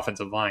thing is an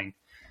offensive line.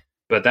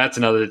 But that's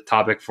another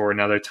topic for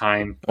another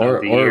time.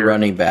 Or a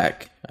running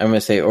back. I'm going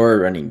to say or a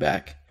running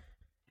back.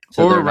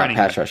 So they're not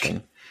pass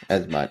rushing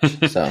as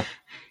much. So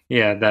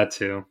yeah, that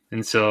too.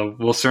 And so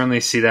we'll certainly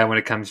see that when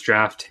it comes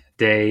draft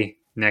day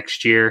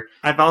next year.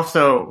 I've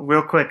also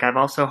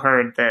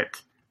heard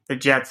that the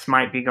Jets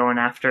might be going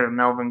after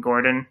Melvin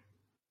Gordon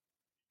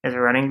as a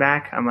running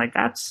back. I'm like,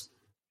 that's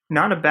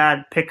not a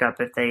bad pickup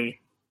if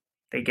they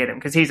get him,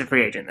 because he's a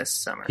free agent this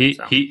summer.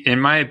 He, in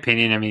my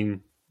opinion, I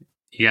mean,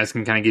 you guys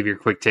can kind of give your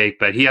quick take,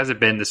 but he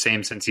hasn't been the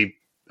same since he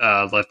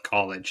left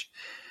college.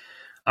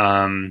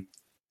 I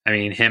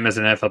mean, him as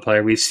an NFL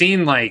player, we've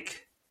seen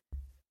like,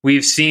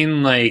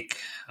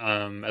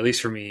 at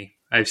least for me,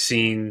 I've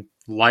seen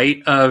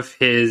light of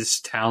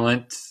his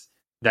talent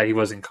that he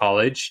was in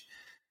college,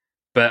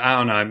 but I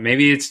don't know.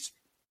 Maybe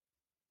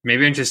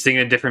I'm just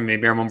thinking it different.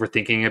 Maybe I'm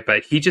overthinking it,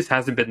 but he just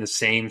hasn't been the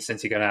same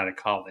since he got out of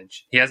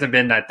college. He hasn't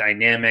been that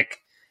dynamic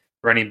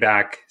running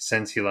back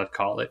since he left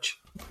college.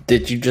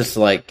 Did you just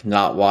like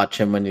not watch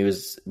him when he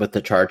was with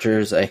the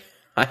Chargers?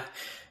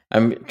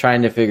 I'm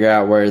trying to figure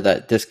out where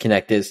that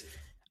disconnect is.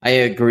 I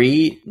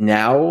agree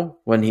now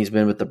when he's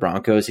been with the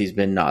Broncos, he's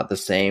been not the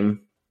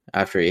same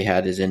after he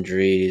had his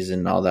injuries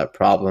and all that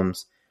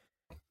problems.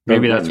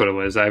 Maybe that's what it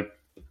was.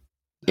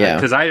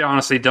 Because I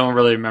honestly don't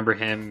really remember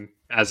him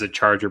as a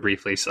Charger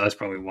briefly, so that's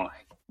probably why.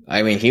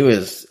 I mean, he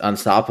was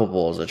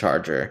unstoppable as a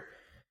Charger.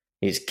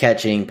 He's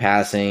catching,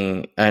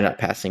 running.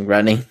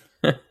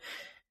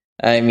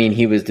 I mean,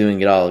 he was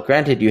doing it all.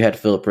 Granted, you had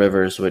Phillip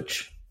Rivers,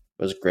 which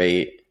was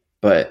great,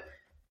 but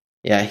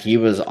yeah, he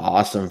was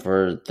awesome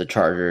for the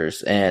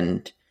Chargers.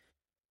 And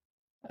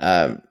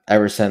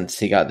ever since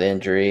he got the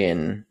injury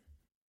and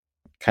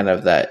kind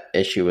of that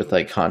issue with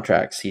like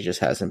contracts, he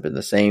just hasn't been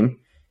the same.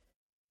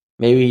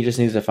 Maybe he just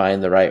needs to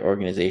find the right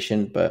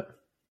organization, but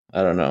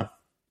I don't know.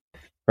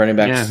 Running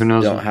backs who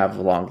knows? don't have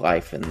a long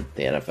life in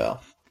the NFL.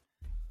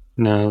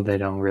 No, they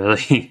don't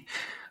really.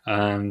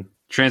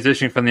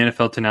 Transitioning from the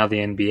NFL to now the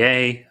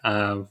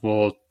NBA,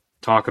 we'll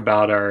talk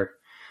about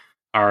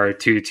our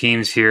two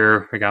teams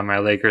here. We got my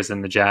Lakers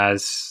and the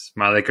Jazz.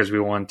 My Lakers, we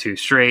won 2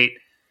 straight.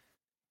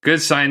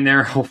 Good sign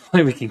there.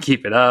 Hopefully we can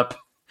keep it up.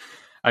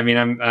 I mean,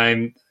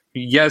 I'm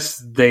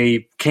yes,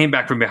 they came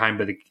back from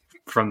behind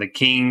from the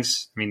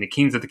Kings. I mean, the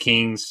Kings of the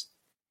Kings.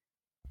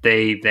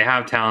 They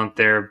have talent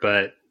there,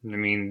 but I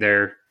mean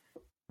they're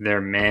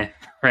meh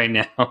right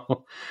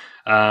now.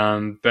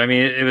 But I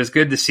mean, it was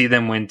good to see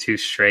them win 2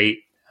 straight.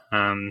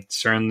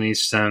 Certainly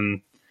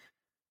some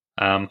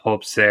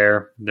hopes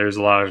there. There's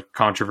a lot of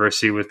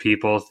controversy with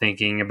people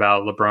thinking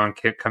about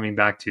LeBron coming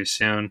back too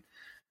soon.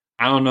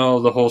 I don't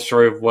know the whole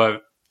story of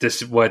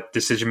what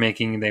decision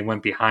making they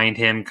went behind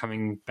him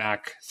coming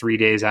back 3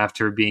 days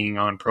after being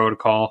on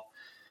protocol.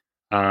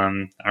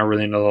 I don't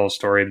really know the whole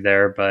story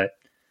there, but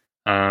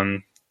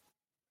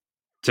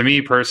to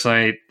me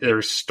personally,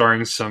 they're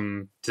starting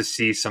to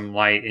see some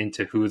light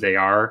into who they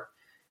are.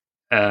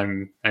 I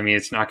mean,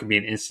 it's not going to be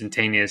an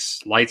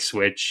instantaneous light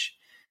switch.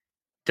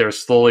 They're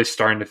slowly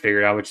starting to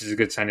figure it out, which is a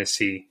good sign to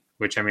see.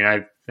 Which, I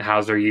mean,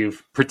 Hauser,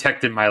 you've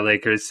protected my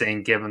Lakers,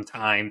 saying give them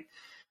time,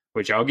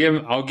 which I'll give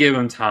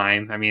them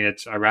time. I mean,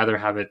 I'd rather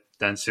have it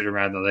done sooner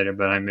rather than later,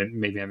 but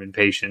maybe I'm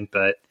impatient.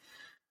 But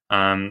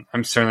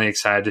I'm certainly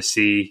excited to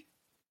see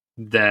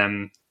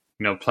them,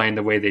 playing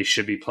the way they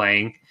should be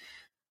playing.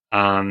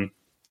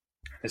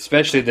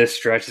 Especially this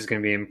stretch is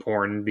going to be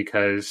important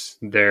because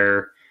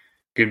they're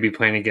going to be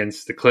playing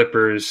against the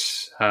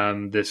Clippers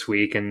this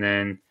week, and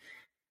then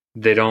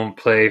they don't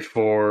play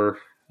for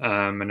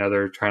trying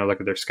to look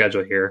at their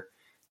schedule here.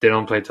 They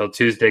don't play till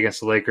Tuesday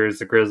against the Lakers,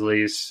 the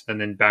Grizzlies, and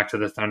then back to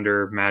the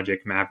Thunder,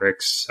 Magic,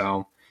 Mavericks.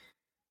 So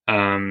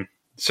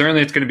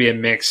certainly it's going to be a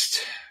mixed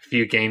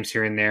few games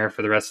here and there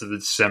for the rest of the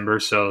December.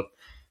 So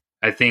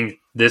I think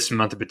this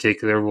month in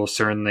particular will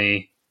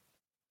certainly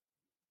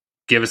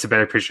give us a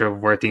better picture of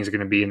where things are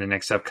going to be in the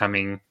next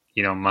upcoming,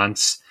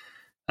 months.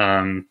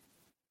 I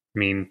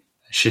mean,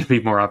 I should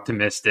be more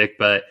optimistic,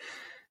 but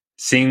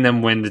seeing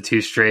them win the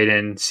 2 straight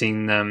and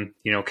seeing them,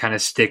 kind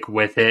of stick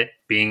with it,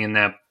 being in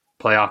that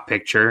playoff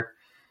picture,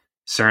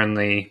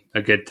 certainly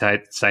a good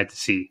sight to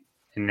see.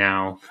 And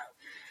now,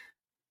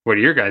 what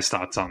are your guys'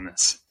 thoughts on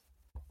this?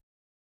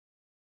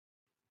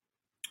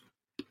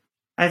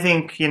 I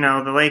think,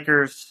 the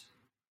Lakers,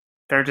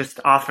 they're just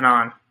off and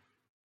on.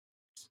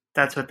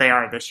 That's what they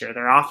are this year.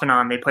 They're off and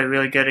on. They play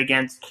really good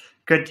against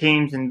good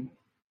teams and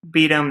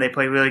beat them. They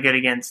play really good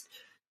against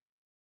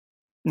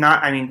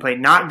play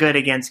not good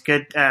against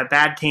good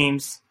bad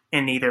teams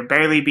and either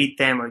barely beat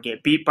them or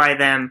get beat by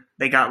them.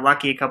 They got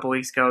lucky a couple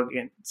weeks ago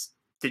against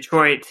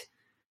Detroit.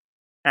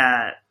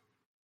 They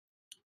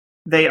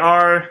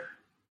are,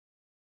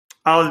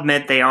 I'll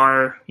admit, they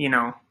are,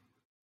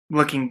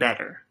 looking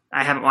better.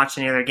 I haven't watched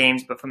any other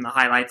games, but from the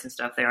highlights and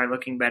stuff, they are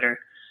looking better.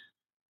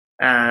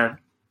 But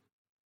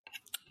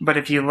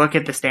if you look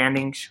at the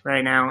standings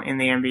right now in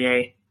the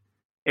NBA,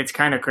 it's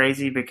kind of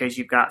crazy because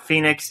you've got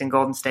Phoenix and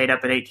Golden State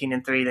up at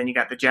 18-3, then you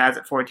got the Jazz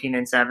at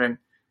 14-7,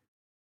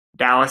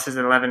 Dallas is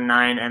at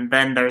 11-9, and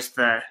then there's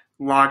the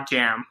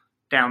logjam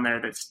down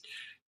there that's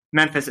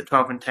Memphis at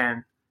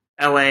 12-10,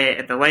 LA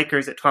at the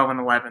Lakers at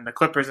 12-11, the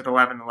Clippers at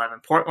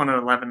 11-11, Portland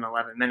at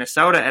 11-11,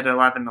 Minnesota at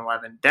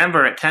 11-11,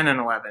 Denver at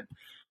 10-11.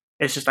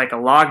 It's just like a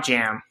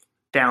logjam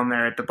down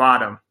there at the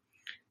bottom.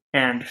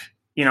 And,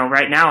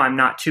 right now I'm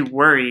not too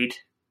worried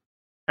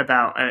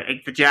about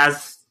the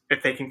Jazz.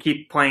 If they can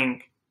keep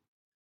playing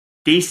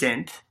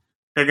decent,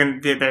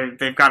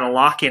 they've got a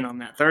lock in on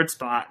that 3rd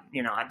spot.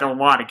 A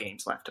lot of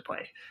games left to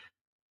play.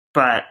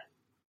 But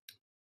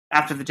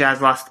after the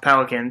Jazz lost the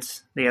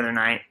Pelicans the other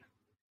night,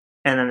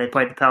 and then they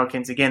played the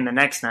Pelicans again the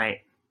next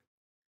night,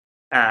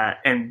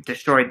 and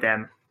destroyed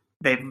them.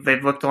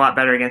 They've looked a lot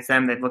better against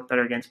them. They've looked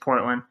better against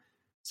Portland.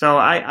 So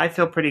I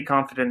feel pretty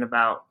confident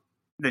about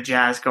the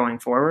Jazz going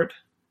forward.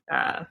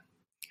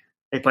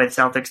 They play the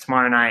Celtics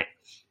tomorrow night,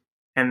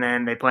 and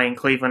then they play in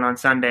Cleveland on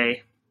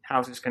Sunday.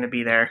 Hauser's going to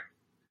be there.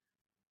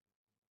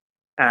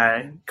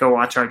 Go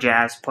watch our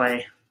Jazz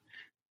play.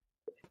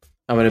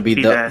 I'm going to be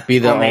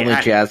the only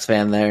Jazz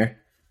fan there.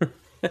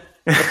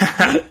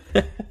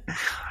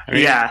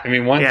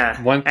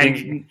 One thing.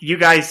 And you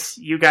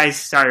guys.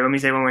 Sorry, let me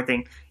say one more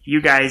thing.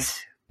 You guys,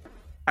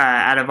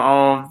 out of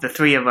all the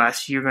 3 of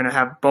us, you're going to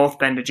have both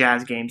been to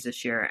Jazz games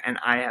this year, and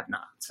I have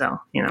not. So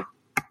you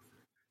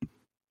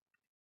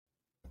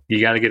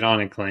got to get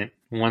on it, Clint.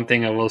 One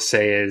thing I will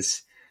say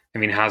is,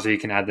 Hauser, you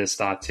can add this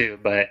thought too,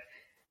 but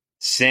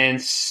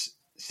since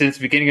the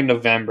beginning of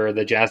November,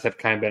 the Jazz have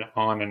kind of been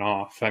on and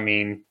off.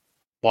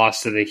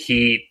 Lost to the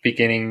Heat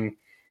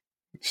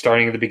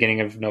starting at the beginning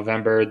of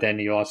November, then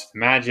you lost to the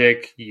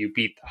Magic, you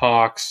beat the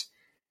Hawks,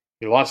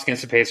 you lost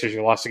against the Pacers,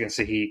 you lost against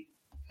the Heat.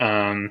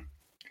 And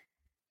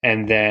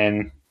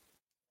then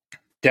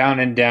down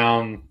and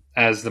down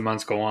as the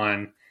months go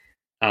on,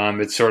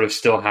 it's sort of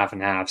still half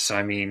and half. So,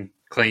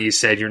 Clint, you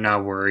said you're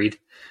not worried.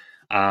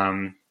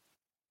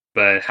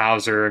 But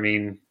Hauser,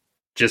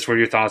 just what are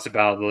your thoughts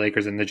about the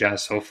Lakers and the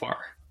Jazz so far?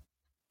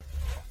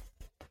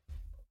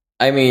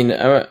 I mean,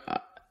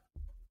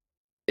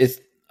 it's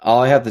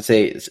all I have to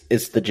say is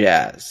it's the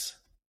Jazz.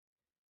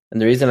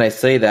 And the reason I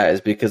say that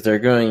is because they are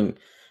going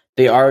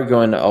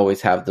to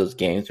always have those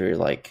games where you're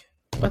like,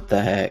 what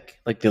the heck?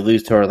 Like they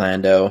lose to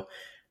Orlando,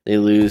 they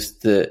lose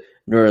to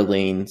New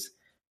Orleans,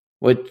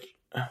 which,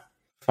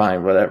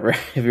 fine, whatever.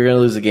 If you're going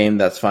to lose a game,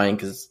 that's fine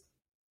because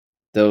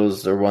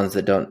those are ones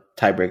that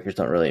tiebreakers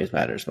don't really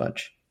matter as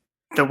much.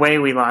 The way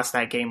we lost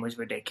that game was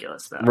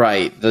ridiculous, though.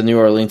 Right. The New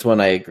Orleans one,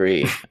 I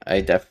agree.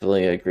 I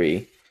definitely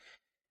agree.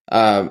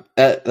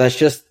 That's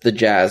just the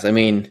Jazz. I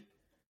mean,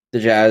 the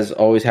Jazz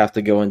always have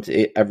to go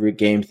into every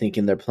game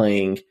thinking they're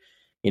playing,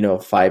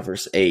 5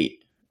 versus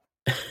 8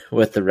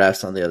 with the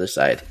refs on the other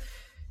side.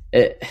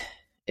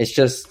 It's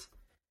just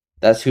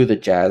that's who the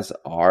Jazz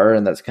are,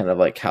 and that's kind of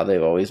like how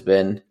they've always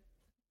been.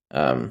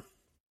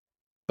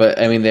 But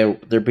I mean,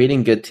 they're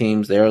beating good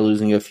teams. They are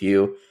losing a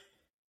few,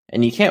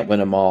 and you can't win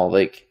them all.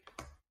 Like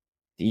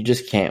you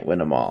just can't win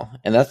them all,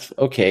 and that's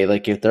okay.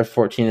 Like if they're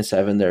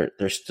 14-7,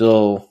 they're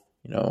still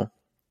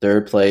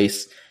third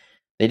place.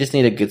 They just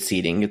need a good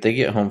seeding. If they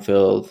get home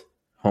court,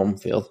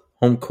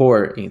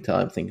 you can tell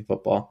I'm thinking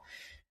football.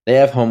 They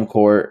have home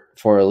court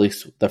for at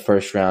least the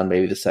first round,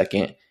 maybe the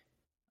second.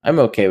 I'm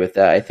okay with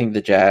that. I think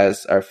the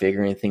Jazz are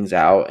figuring things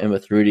out, and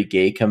with Rudy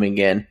Gay coming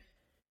in,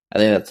 I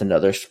think that's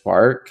another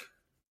spark.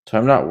 So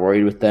I'm not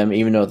worried with them,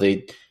 even though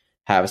they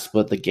have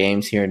split the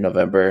games here in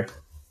November.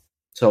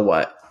 So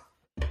what?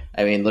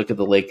 I mean, look at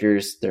the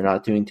Lakers. They're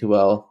not doing too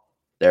well.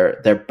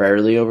 They're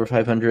barely over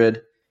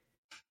 500.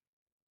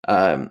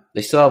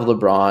 They still have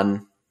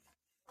LeBron.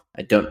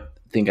 I don't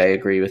think I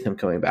agree with him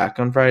coming back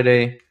on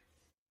Friday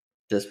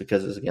just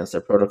because it's against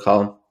their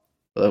protocol.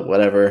 But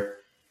whatever.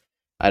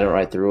 I don't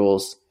write the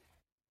rules.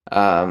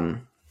 But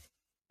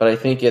I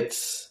think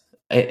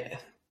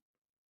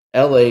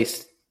LA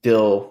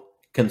still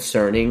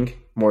concerning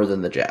more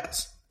than the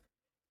Jazz.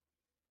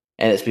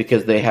 And it's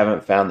because they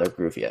haven't found their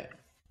groove yet.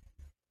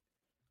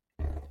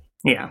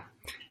 Yeah.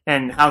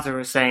 And Hauser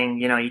was saying,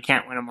 you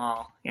can't win them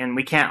all. And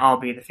we can't all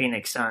be the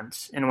Phoenix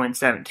Suns and win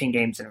 17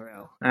 games in a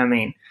row. I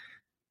mean,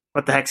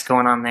 what the heck's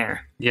going on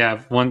there?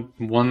 Yeah, one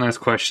last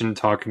question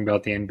talking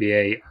about the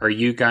NBA. Are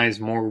you guys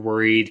more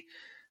worried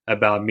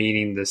about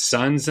meeting the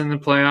Suns in the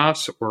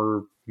playoffs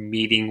or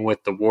meeting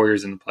with the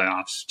Warriors in the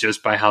playoffs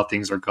just by how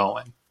things are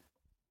going?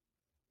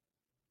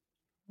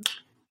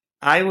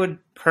 I would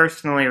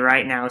personally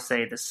right now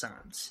say the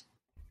Suns.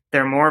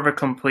 They're more of a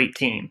complete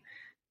team.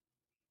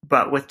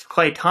 But with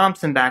Klay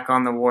Thompson back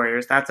on the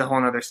Warriors, that's a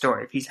whole other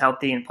story. If he's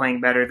healthy and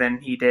playing better than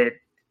he did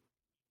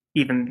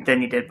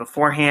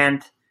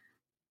beforehand,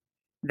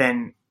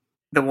 then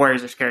the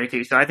Warriors are scary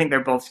too. So I think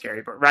they're both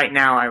scary. But right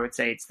now, I would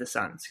say it's the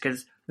Suns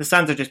because the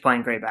Suns are just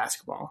playing great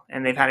basketball.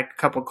 And they've had a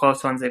couple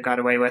close ones they've got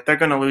away with. They're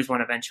going to lose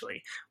one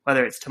eventually,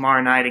 whether it's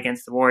tomorrow night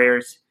against the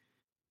Warriors,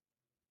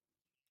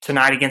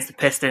 tonight against the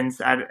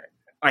Pistons.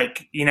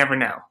 You never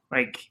know.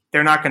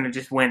 They're not going to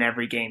just win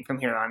every game from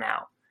here on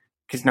out.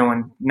 Because no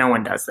one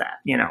does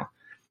that, the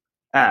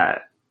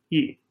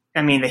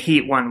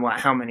Heat won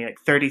how many?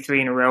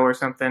 33 in a row or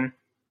something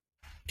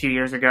 2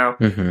 years ago.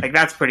 Mm-hmm.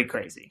 That's pretty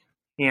crazy,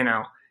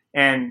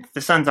 And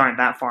the Suns aren't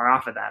that far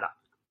off of that,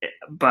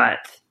 but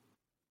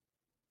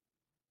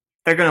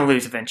they're going to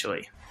lose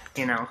eventually,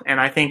 And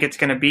I think it's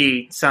going to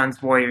be Suns,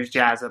 Warriors,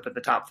 Jazz up at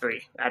the top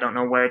three. I don't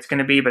know where it's going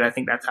to be, but I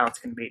think that's how it's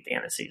going to be at the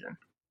end of the season.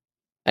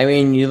 I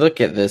mean, you look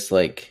at this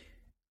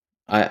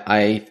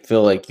I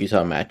feel like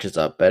Utah matches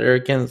up better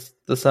against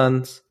the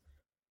Suns.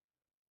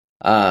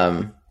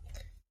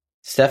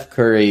 Steph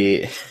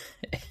Curry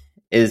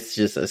is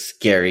just a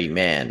scary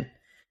man.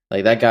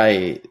 That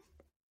guy,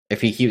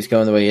 if he keeps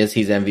going the way he is,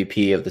 he's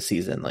MVP of the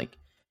season.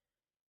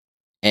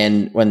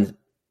 And when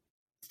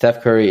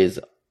Steph Curry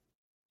is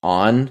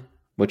on,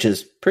 which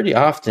is pretty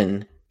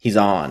often, he's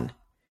on.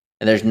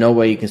 And there's no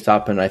way you can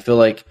stop him. I feel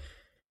like,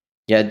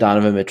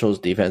 Donovan Mitchell's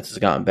defense has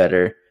gotten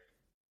better.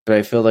 But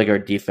I feel like our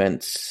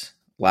defense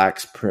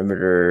lacks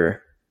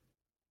perimeter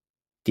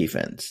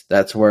defense.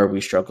 That's where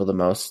we struggle the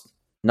most.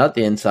 Not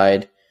the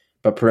inside,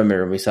 but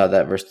perimeter. We saw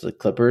that versus the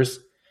Clippers.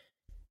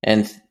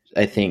 And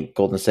I think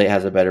Golden State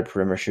has a better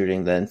perimeter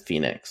shooting than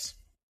Phoenix.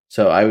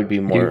 So I would be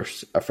more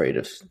afraid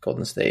of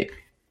Golden State.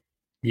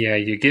 Yeah,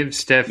 you give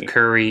Steph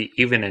Curry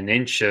even an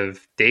inch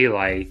of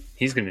daylight,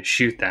 he's going to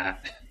shoot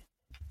that.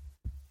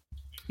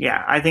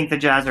 Yeah, I think the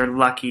Jazz are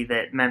lucky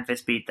that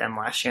Memphis beat them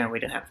last year and we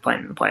didn't have to play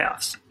them in the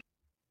playoffs.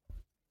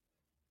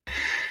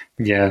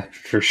 Yeah,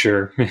 for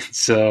sure.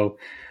 So,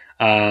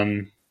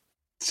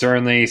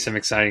 certainly some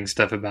exciting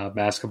stuff about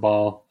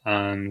basketball.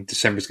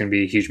 December is going to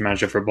be a huge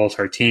matchup for both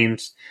our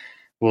teams.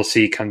 We'll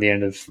see come the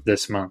end of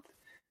this month.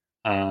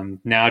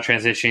 Now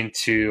transitioning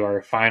to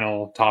our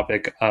final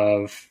topic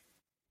of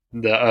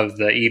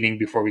the evening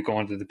before we go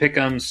into the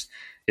pick'ems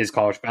is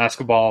college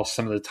basketball.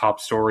 Some of the top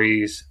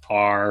stories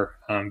are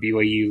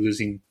BYU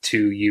losing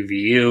to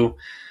UVU.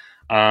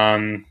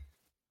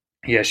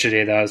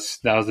 Yesterday, that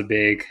was a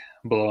big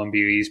blow on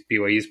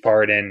BYU's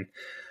part, and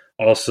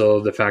Also,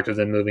 the fact of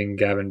them moving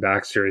Gavin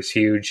Baxter is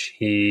huge.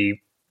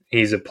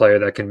 He's a player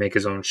that can make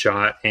his own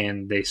shot,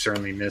 and they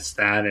certainly missed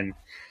that. And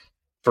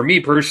for me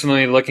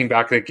personally, looking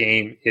back at the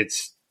game,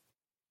 it's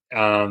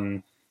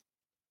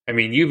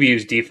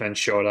UVU's defense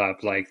showed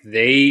up. Like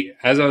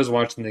as I was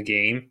watching the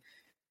game,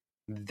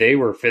 they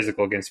were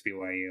physical against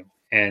BYU,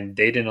 and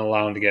they didn't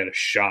allow them to get a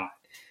shot.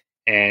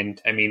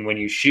 And when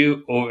you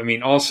shoot,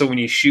 also when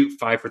you shoot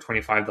 5 for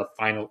 25 the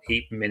final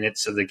 8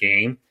 minutes of the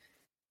game,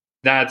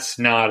 that's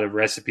not a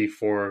recipe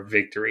for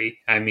victory.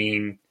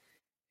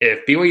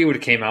 If BYU would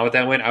have came out with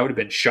that win, I would have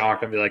been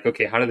shocked. I'd be like,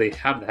 okay, how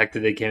the heck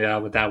did they come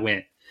out with that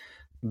win?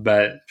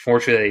 But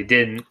fortunately, they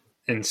didn't,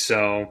 and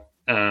so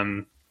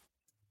the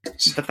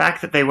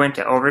fact that they went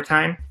to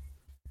overtime,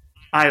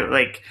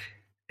 it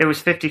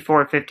was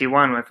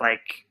 54-51 with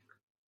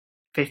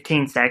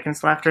 15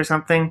 seconds left or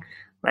something,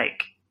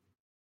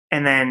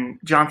 and then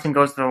Johnson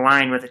goes to the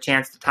line with a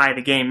chance to tie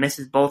the game,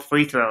 misses both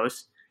free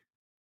throws.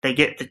 They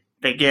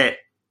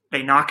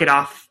knock it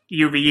off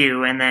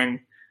UVU, and then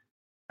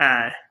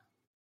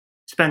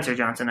Spencer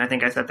Johnson, I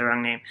think I said the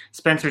wrong name.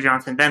 Spencer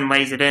Johnson then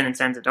lays it in and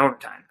sends it to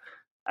overtime.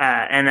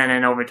 And then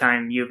in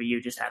overtime,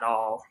 UVU just had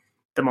all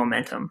the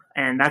momentum.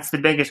 And that's the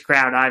biggest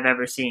crowd I've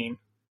ever seen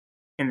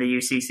in the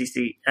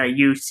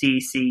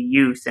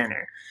UCCU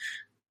Center.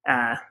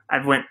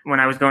 When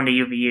I was going to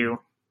UVU,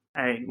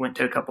 I went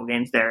to a couple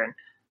games there, and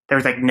there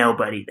was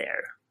nobody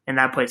there. And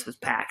that place was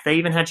packed. They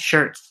even had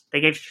shirts.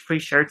 They gave free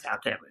shirts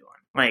out to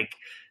everyone.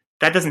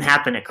 That doesn't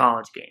happen at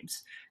college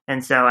games.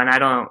 And so,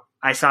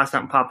 I saw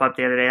something pop up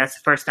the other day. That's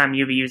the first time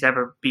UVU's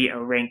ever beat a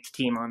ranked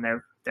team on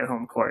their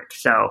home court.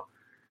 So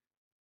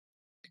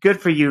good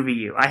for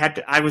UVU.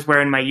 I was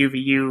wearing my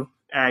UVU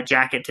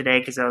jacket today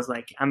because I was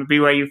I'm a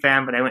BYU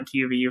fan, but I went to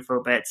UVU for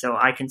a bit, so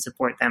I can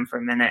support them for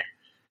a minute.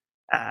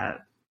 UVU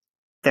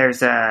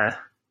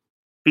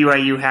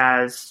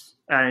has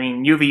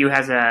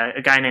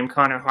a guy named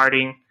Connor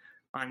Harding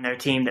on their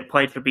team that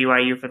played for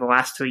BYU for the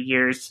last 2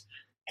 years.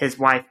 His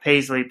wife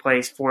Paisley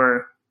plays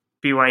for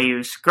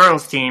BYU's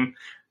girls team,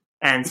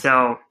 and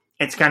so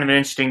it's kind of an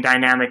interesting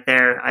dynamic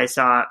there. I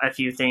saw a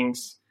few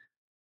things,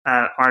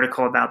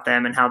 article about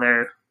them and how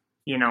they're,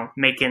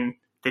 making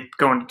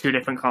going to 2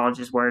 different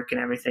colleges work and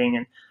everything,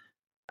 and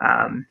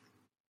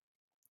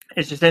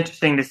it's just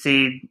interesting to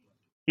see,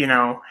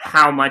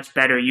 how much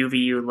better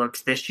UVU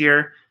looks this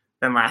year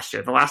than last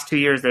year. The last 2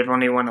 years, they've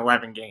only won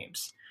 11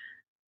 games.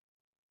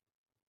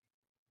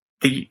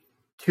 The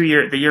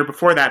year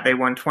before that, they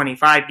won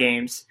 25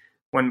 games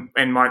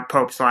in Mark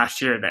Pope's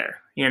last year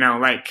there. It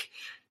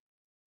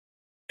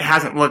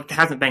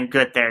hasn't been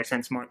good there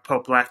since Mark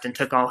Pope left and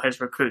took all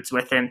his recruits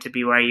with him to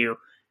BYU.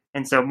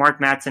 And so Mark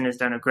Madsen has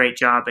done a great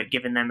job at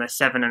giving them a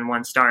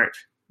 7-1 start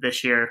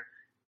this year.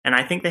 And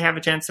I think they have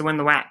a chance to win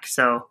the WAC.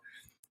 So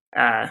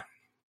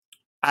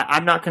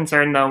I'm not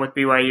concerned, though, with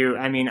BYU.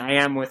 I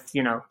am with,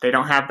 they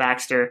don't have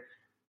Baxter.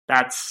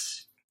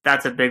 That's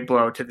a big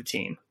blow to the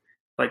team.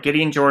 But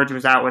Gideon George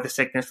was out with a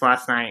sickness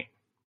last night.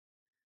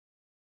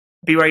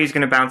 BYU is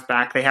going to bounce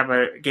back. They have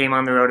a game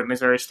on the road at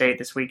Missouri State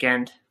this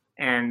weekend,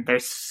 and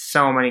there's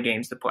so many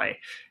games to play.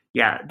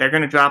 Yeah, they're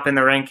going to drop in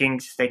the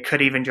rankings. They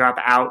could even drop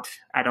out.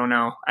 I don't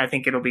know. I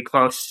think it'll be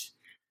close.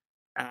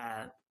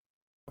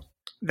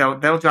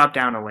 They'll drop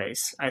down a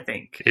ways, I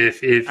think.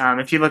 If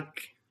you look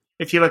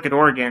at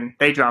Oregon,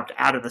 they dropped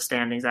out of the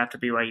standings after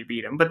BYU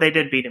beat them, but they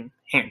did beat them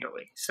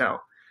handily.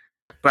 So,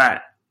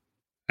 but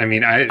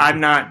I'm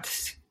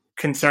not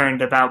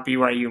concerned about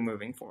BYU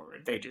moving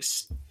forward. They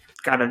just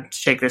got to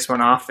shake this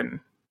one off and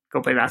go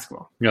play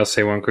basketball. I'll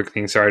say one quick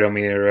thing. Sorry, I don't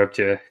mean to interrupt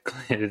you.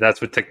 That's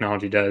what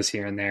technology does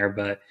here and there.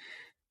 But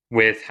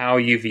with how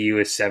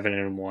UVU is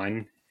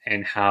 7-1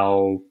 and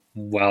how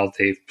well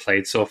they've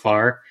played so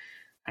far,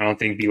 I don't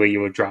think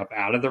BYU would drop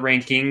out of the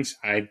rankings.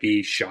 I'd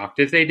be shocked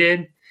if they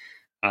did.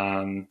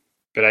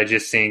 But I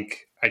just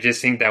think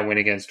that win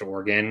against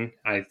Oregon,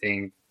 I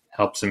think,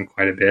 helps them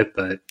quite a bit.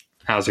 But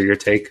how's your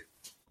take?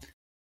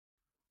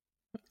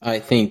 I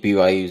think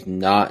BYU's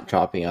not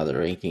dropping out of the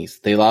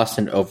rankings. They lost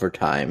in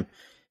overtime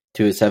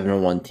to a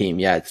 7-1 team.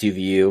 Yeah, it's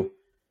UVU,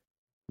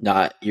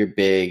 not your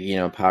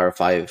big, Power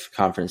 5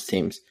 conference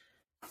teams.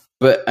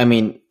 But,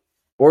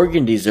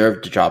 Oregon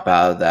deserved to drop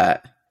out of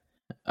that,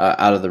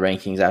 out of the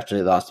rankings after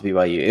they lost to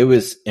BYU. It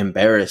was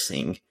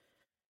embarrassing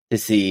to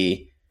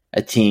see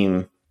a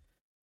team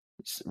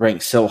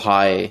ranked so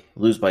high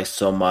lose by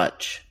so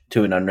much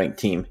to an unranked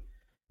team.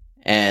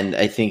 And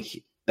I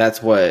think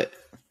that's what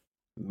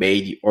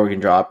made Oregon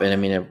drop.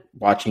 And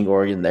watching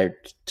Oregon, they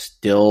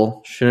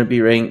still shouldn't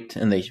be ranked,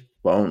 and they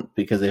won't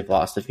because they've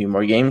lost a few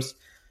more games.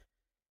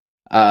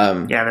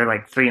 Yeah, they're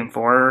 3-4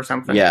 or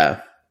something.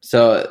 Yeah.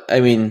 So,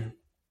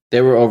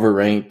 they were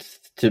overranked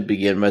to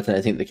begin with, and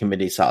I think the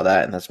committee saw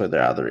that, and that's why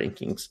they're out of the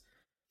rankings.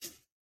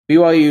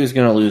 BYU is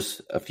going to lose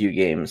a few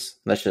games.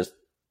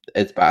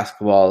 It's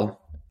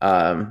basketball.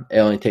 It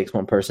only takes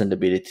one person to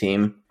beat a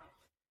team.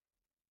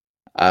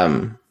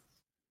 I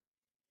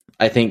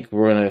think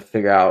we're going to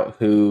figure out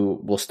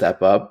who will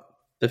step up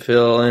to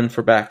fill in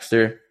for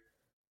Baxter.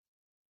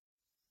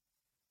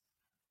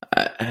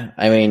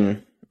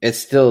 it's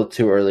still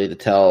too early to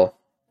tell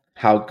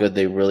how good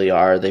they really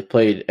are. They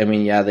played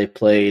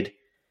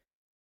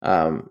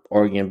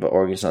Oregon, but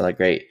Oregon's not that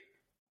great.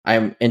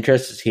 I'm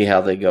interested to see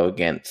how they go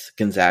against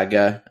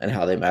Gonzaga and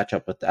how they match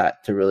up with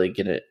that to really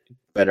get a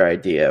better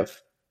idea of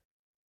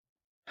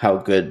how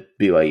good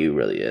BYU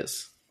really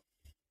is.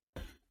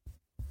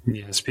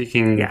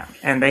 Yeah,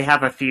 and they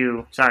have a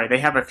few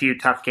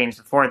tough games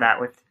before that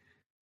with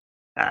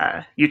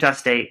Utah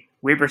State.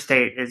 Weber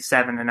State is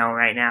 7-0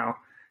 right now.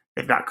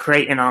 They've got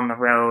Creighton on the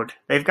road.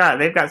 They've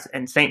got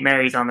and St.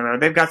 Mary's on the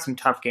road. They've got some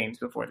tough games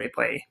before they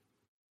play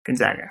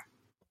Gonzaga.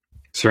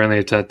 Certainly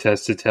a tough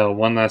test to tell.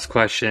 One last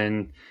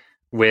question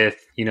with,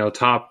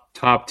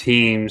 top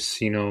teams,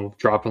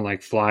 dropping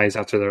like flies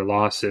after their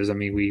losses. I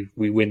mean,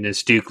 we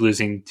witnessed Duke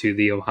losing to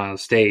the Ohio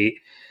State.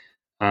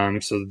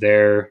 So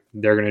they're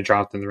going to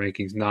drop in the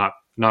rankings. Not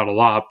a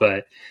lot,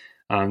 but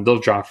they'll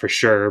drop for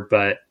sure.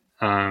 But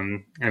I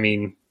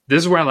mean,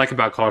 this is what I like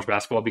about college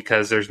basketball,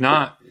 because there's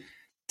not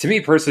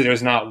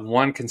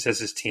one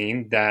consensus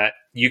team that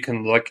you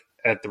can look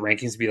at the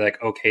rankings and be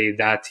like, okay,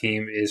 that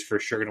team is for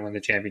sure going to win the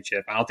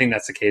championship. I don't think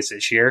that's the case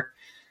this year.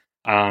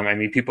 I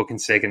mean, people can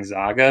say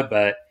Gonzaga,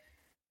 but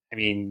I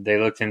mean, they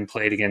looked and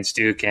played against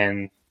Duke,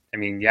 and I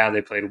mean, yeah,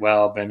 they played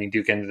well, but I mean,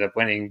 Duke ended up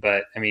winning.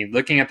 But I mean,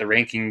 looking at the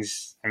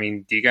rankings, I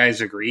mean, do you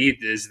guys agree?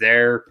 Is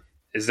there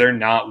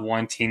not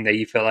one team that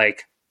you feel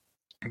like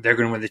they're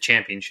going to win the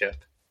championship?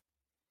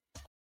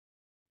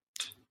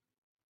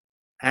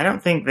 I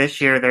don't think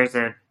this year there's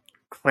a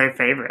clear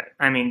favorite.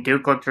 I mean,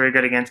 Duke looked really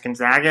good against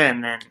Gonzaga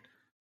and then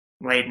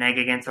laid an egg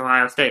against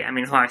Ohio State. I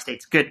mean, Ohio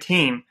State's a good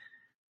team.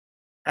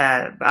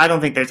 But I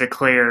don't think there's a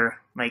clear,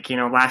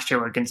 last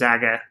year with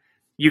Gonzaga,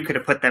 you could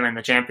have put them in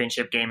the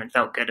championship game and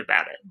felt good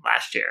about it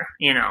last year,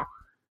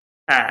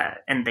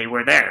 and they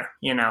were there,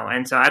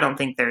 and so I don't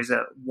think there's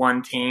a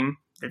one team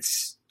that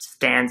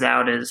stands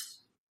out as,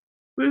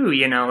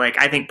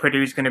 I think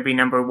Purdue's going to be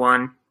number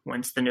one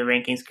once the new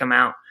rankings come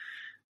out.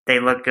 They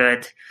look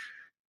good,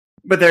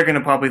 but they're going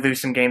to probably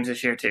lose some games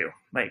this year too.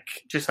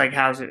 Just like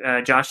how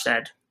Josh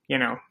said,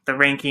 the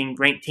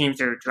ranked teams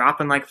are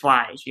dropping like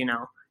flies,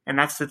 and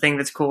that's the thing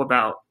that's cool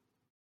about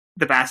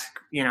the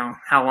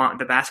how long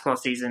the basketball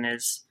season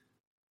is.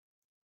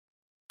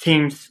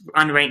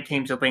 Unranked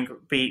teams will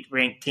beat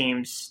ranked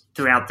teams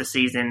throughout the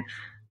season.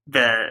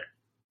 The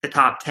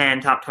top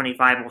 10, top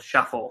 25 will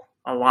shuffle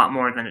a lot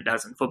more than it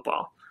does in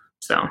football.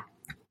 So,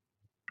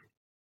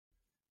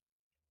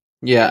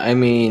 yeah, I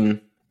mean,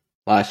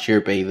 last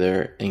year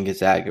Baylor and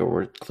Gonzaga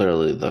were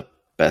clearly the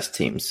best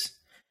teams,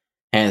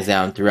 hands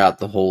down, throughout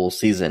the whole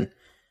season.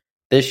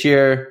 This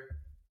year,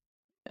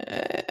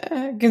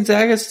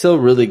 Gonzaga's still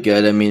really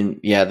good. I mean,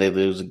 yeah, they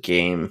lose a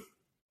game.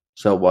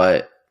 So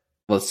what?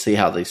 Let's see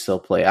how they still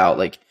play out.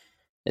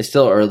 It's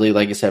still early.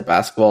 Like I said,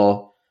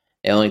 basketball,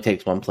 it only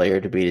takes one player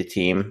to beat a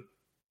team.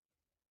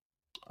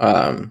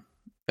 And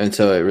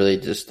so it really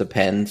just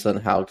depends on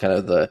how kind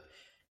of the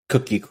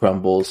cookie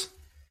crumbles.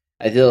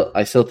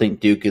 I still think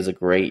Duke is a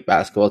great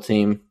basketball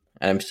team,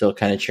 and I'm still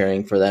kind of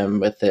cheering for them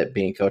with it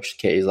being Coach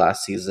K's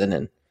last season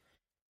and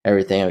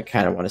everything. I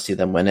kind of want to see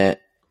them win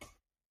it.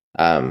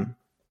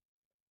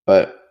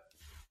 But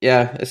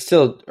yeah, it's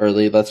still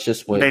early. Let's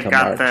just wait. They've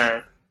got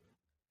the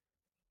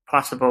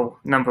possible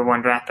number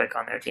one draft pick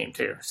on their team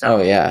too. So.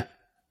 Oh yeah,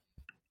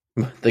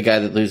 the guy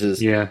that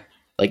loses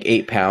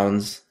 8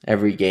 pounds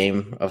every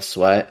game of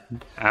sweat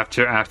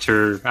after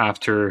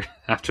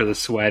the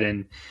sweat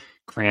and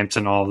cramps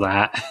and all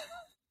that.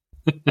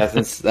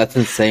 That's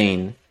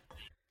insane.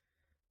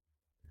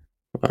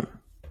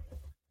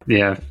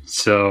 Yeah,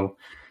 so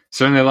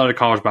certainly a lot of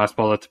college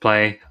basketball left to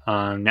play.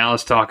 Now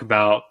let's talk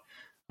about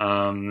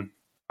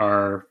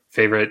our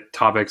favorite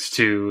topics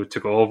to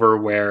go over,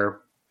 where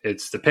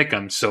it's the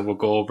pick'em. So we'll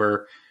go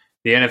over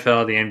the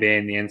NFL, the NBA,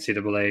 and the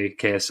NCAA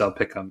KSL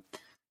pick'em.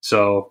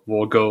 So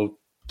we'll go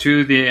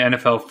to the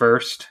NFL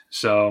first.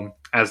 So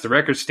as the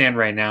records stand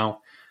right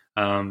now,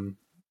 I'm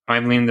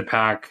leading the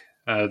pack.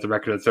 The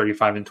record of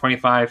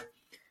 35-25.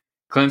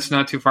 Clint's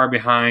not too far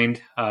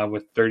behind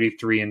with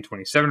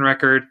 33-27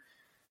 record.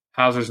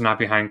 Hauser's not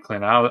behind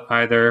Clint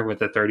either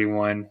with a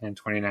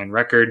 31-29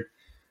 record.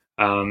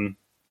 And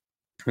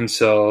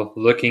so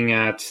looking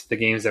at the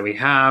games that we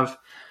have,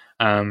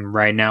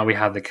 right now we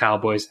have the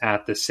Cowboys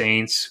at the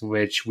Saints,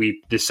 which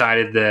we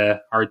decided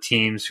our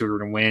teams who were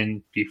going to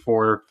win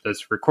before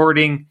this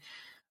recording.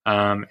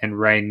 And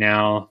right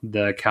now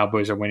the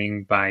Cowboys are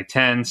winning by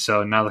 10,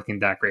 so not looking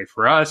that great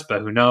for us,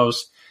 but who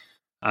knows?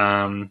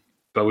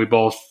 But we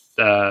both,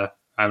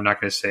 I'm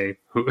not going to say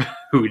who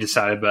we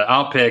decided, but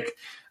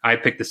I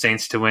picked the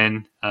Saints to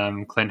win.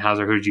 Clint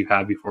Hauser, who did you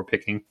have before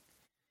picking?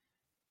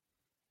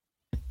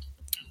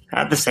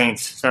 The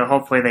Saints, so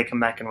hopefully they come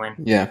back and win.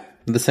 Yeah,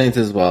 the Saints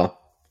as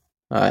well.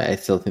 I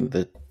still think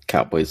the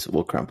Cowboys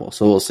will crumble,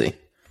 so we'll see.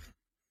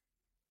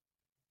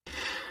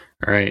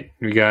 All right,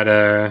 we got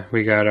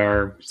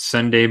our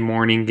Sunday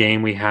morning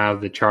game. We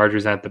have the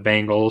Chargers at the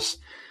Bengals.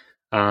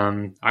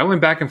 I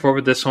went back and forth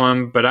with this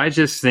one, but I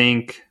just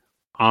think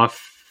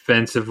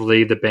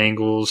offensively the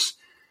Bengals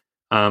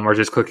are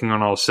just clicking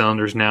on all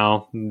cylinders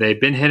now.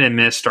 They've been hit and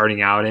miss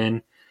starting out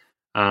in,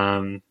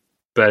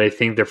 but I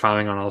think they're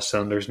firing on all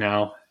cylinders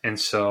now. And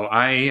so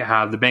I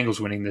have the Bengals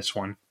winning this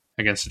one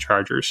against the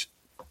Chargers.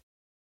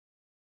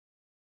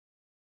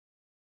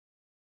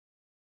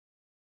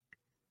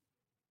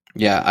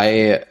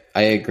 Yeah,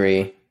 I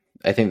agree.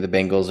 I think the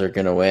Bengals are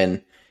going to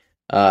win.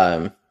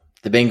 The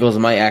Bengals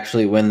might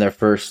actually win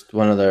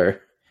one of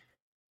their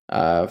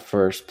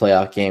first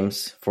playoff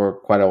games for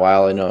quite a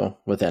while. I know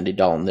with Andy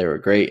Dalton they were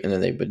great, and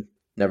then they would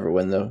never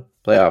win the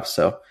playoffs.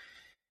 So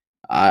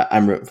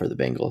I'm rooting for the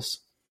Bengals.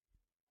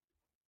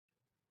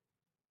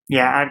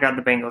 Yeah, I've got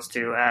the Bengals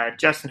too.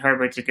 Justin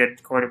Herbert's a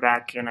good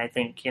quarterback, and I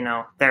think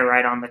they're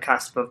right on the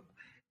cusp of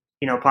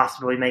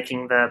possibly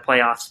making the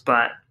playoffs.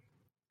 But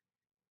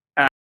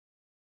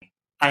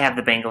I have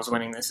the Bengals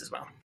winning this as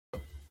well.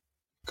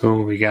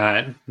 Cool. We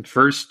got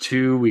first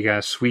two. We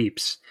got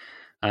sweeps.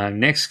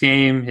 Next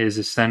game is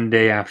a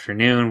Sunday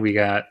afternoon. We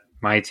got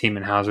my team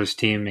and Hauser's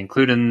team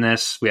included in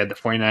this. We had the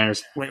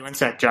 49ers. Wait one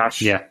sec,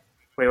 Josh. Yeah.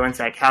 Wait one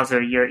sec.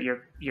 Hauser,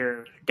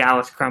 your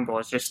Dallas crumble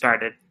has just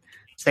started.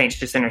 Saints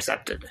just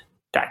intercepted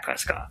Dak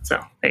Prescott.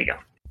 So there you go.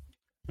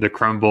 The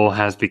crumble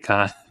has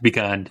begun. We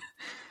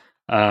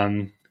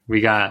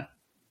got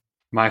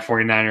my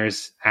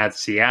 49ers at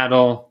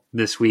Seattle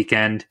this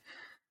weekend.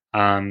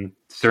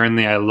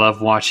 Certainly, I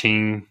love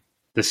watching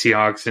the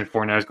Seahawks and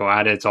 49ers go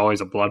at it. It's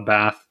always a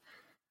bloodbath.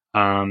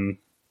 I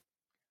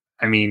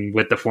mean,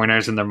 with the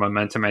 49ers and their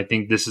momentum, I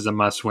think this is a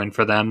must-win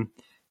for them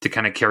to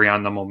kind of carry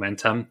on the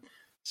momentum.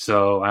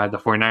 So I had the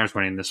 49ers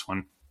winning this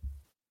one.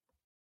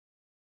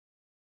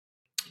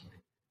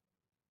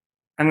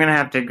 I'm going to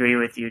have to agree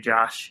with you,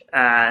 Josh.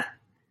 I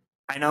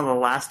know the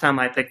last time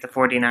I picked the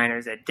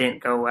 49ers, it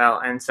didn't go well.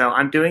 And so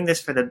I'm doing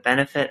this for the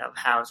benefit of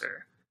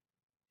Hauser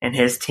and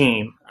his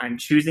team. I'm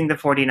choosing the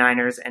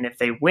 49ers, and if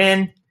they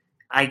win,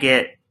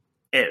 it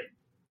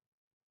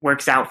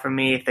works out for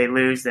me. If they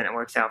lose, then it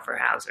works out for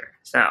Hauser.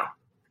 So,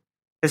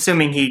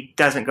 assuming he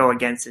doesn't go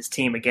against his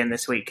team again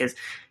this week, because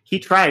he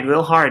tried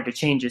real hard to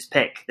change his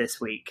pick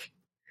this week.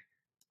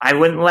 I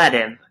wouldn't let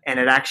him, and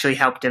it actually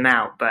helped him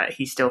out, but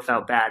he still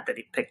felt bad that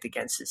he picked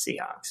against the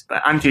Seahawks.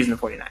 But I'm choosing the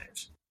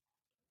 49ers.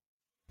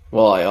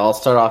 Well, I'll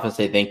start off and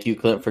say thank you,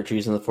 Clint, for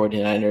choosing the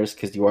 49ers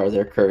because you are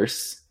their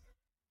curse.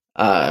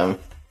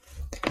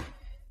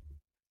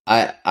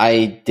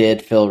 I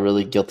did feel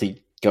really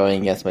guilty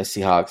going against my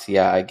Seahawks.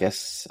 Yeah, I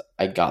guess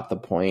I got the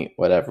point.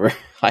 Whatever.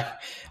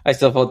 I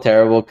still felt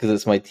terrible because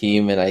it's my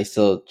team and I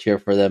still cheer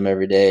for them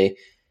every day.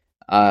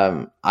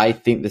 I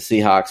think the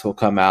Seahawks will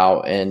come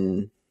out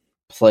and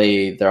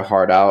play their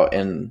heart out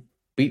and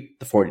beat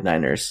the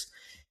 49ers.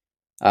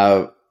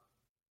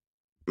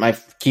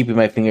 Keeping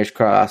my fingers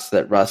crossed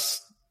that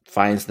Russ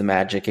finds the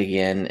magic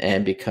again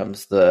and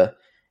becomes the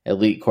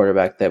elite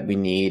quarterback that we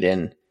need,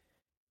 and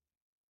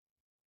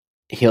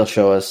he'll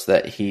show us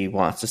that he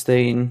wants to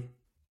stay in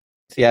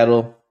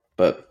Seattle,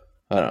 but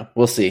I don't know.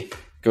 We'll see.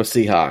 Go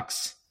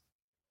Seahawks.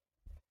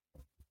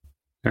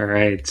 All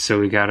right, so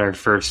we got our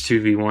first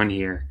 2v1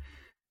 here.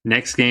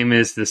 Next game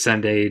is the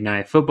Sunday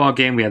night football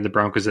game. We have the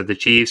Broncos at the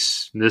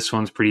Chiefs. This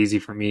one's pretty easy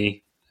for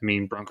me. I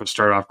mean, Broncos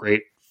started off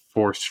great,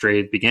 4 straight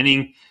at the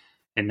beginning,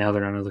 and now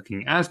they're not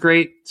looking as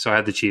great, so I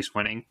had the Chiefs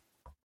winning.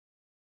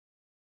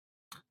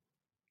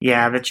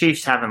 Yeah, the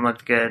Chiefs haven't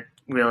looked good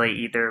really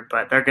either,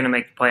 but they're going to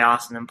make the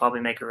playoffs and then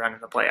probably make a run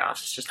in the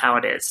playoffs. It's just how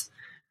it is.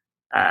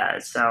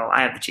 So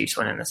I have the Chiefs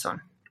winning this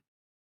one.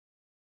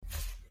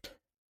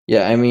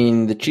 Yeah, I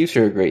mean, the Chiefs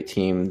are a great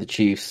team. The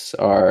Chiefs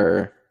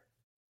are,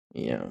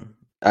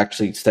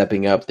 actually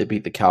stepping up. They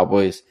beat the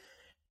Cowboys,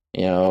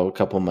 a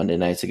couple Monday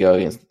nights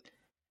ago.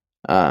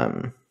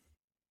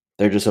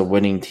 They're just a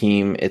winning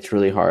team. It's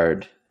really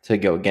hard to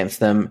go against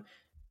them.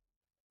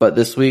 But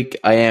this week,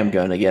 I am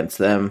going against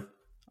them.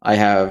 I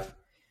have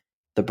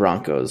the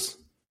Broncos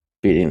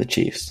beating the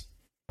Chiefs.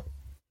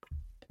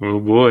 Oh,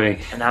 boy.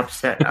 An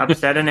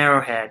upset in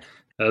Arrowhead.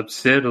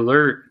 Upset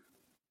alert.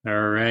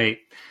 All right.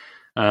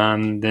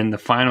 Then the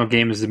final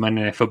game is the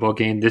Monday Night Football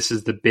game. This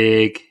is the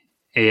big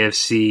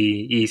AFC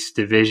East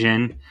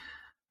division.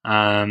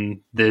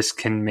 This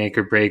can make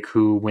or break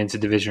who wins a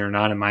division or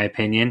not, in my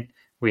opinion.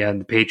 We have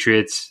the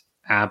Patriots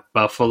at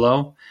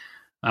Buffalo.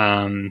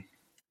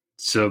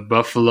 So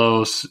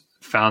Buffalo's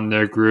found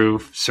their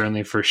groove,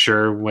 certainly for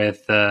sure,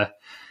 with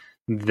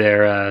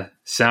their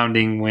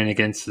sounding win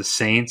against the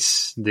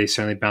Saints. They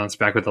certainly bounced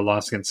back with a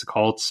loss against the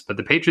Colts, but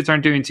the Patriots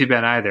aren't doing too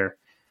bad either.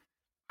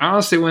 I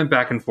honestly went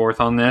back and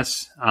forth on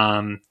this.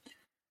 I'm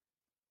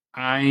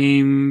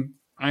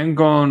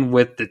going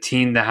with the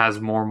team that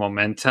has more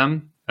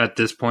momentum at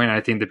this point.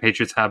 I think the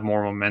Patriots have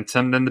more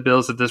momentum than the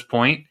Bills at this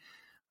point.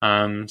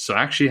 So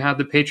I actually have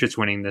the Patriots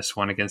winning this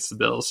one against the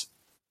Bills.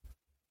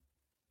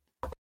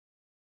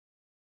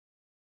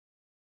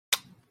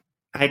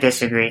 I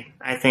disagree.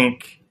 I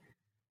think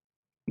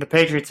the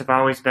Patriots have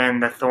always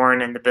been the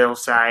thorn in the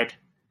Bills' side,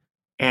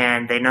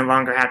 and they no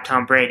longer have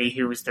Tom Brady,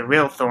 who is the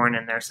real thorn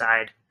in their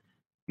side.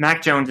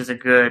 Mac Jones is a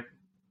good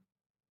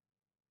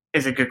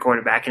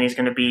quarterback, and he's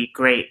going to be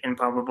great and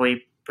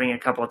probably bring a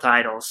couple of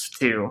titles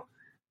to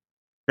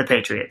the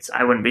Patriots.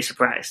 I wouldn't be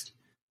surprised.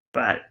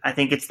 But I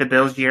think it's the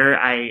Bills' year.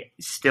 I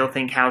still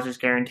think Hauser's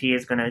guarantee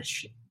is going to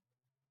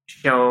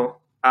show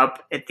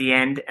up at the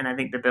end, and I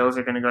think the Bills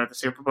are going to go to the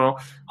Super Bowl,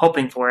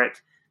 hoping for it.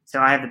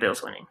 So I have the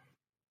Bills winning,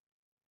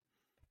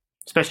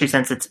 especially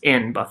since it's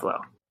in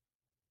Buffalo.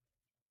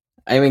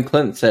 I mean,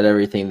 Clint said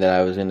everything that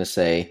I was going to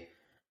say,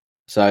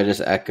 so I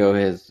just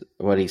echo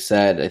what he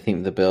said. I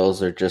think the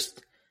Bills are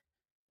just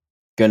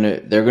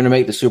they're going to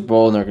make the Super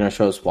Bowl, and they're going to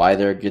show us why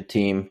they're a good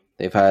team.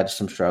 They've had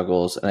some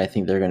struggles, and I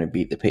think they're going to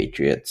beat the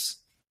Patriots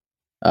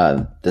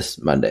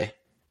this Monday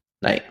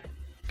night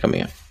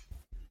coming up.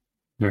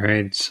 All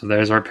right, so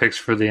there's our picks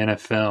for the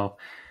NFL.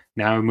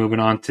 Now we're moving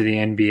on to the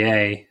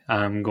NBA.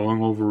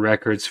 Going over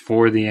records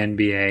for the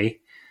NBA.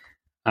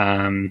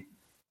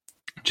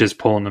 Just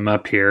pulling them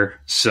up here.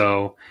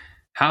 So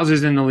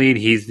Hauser's in the lead.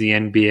 He's the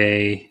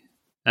NBA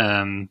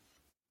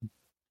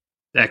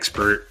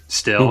expert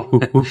still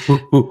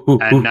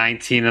at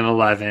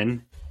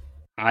 19-11.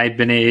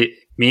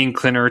 Me and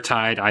Clint are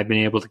tied. I've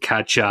been able to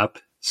catch up.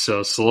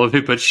 So slowly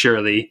but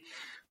surely,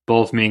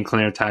 both me and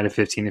Clint are tied at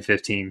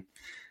 15-15.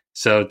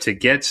 So to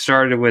get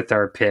started with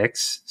our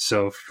picks,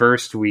 so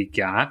first we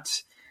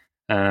got,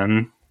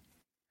 I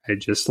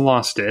just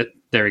lost it.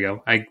 There we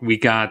go. We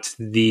got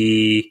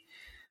the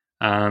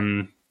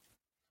Celtics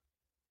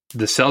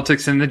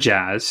and the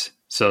Jazz.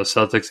 So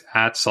Celtics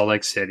at Salt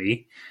Lake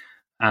City.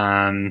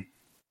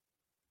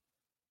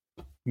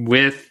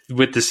 With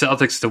the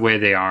Celtics the way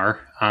they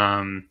are,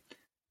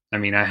 I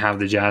mean, I have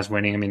the Jazz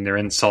winning. I mean, they're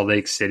in Salt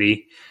Lake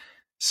City.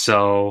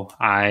 So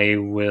I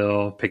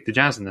will pick the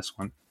Jazz in this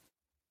one.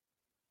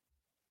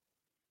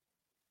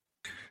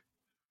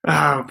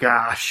 Oh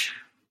gosh,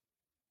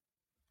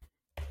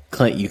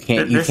 Clint, you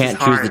can't choose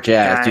hard, the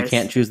Jazz. guys. You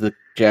can't choose the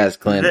Jazz,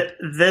 Clint.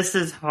 This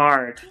is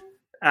hard.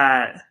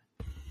 I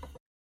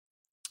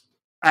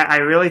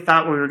really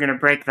thought we were going to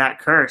break that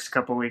curse a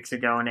couple weeks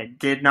ago, and it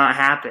did not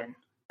happen.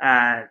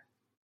 I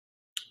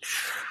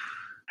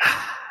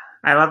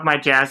love my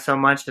Jazz so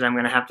much that I'm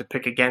going to have to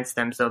pick against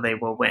them so they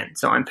will win.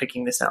 So I'm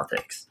picking the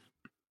Celtics.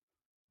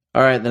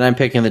 All right, then I'm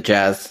picking the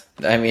Jazz.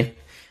 I mean,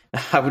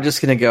 I'm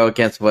just going to go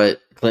against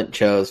what Clint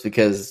chose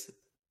because,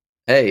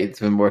 hey, it's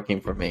been working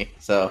for me.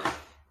 So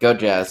go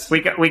Jazz.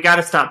 We got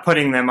to stop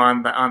putting them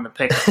on the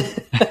pick.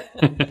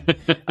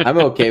 I'm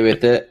okay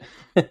with it.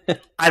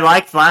 I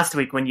liked last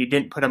week when you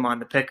didn't put them on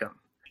the pick 'em.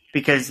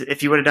 Because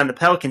if you would have done the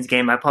Pelicans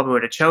game, I probably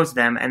would have chose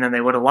them, and then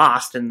they would have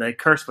lost, and the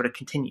curse would have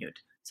continued.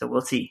 So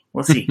we'll see.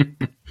 We'll see.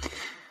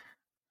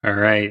 All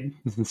right.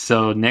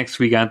 So next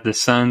we got the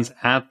Suns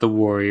at the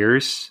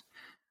Warriors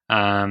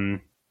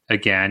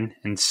again.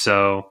 And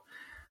so,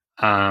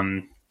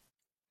 I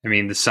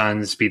mean, the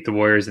Suns beat the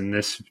Warriors in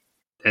this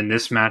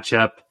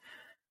matchup.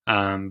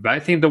 But I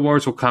think the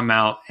Warriors will come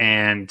out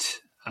and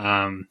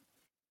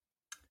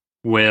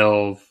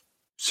will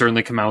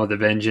certainly come out with a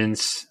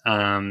vengeance.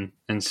 And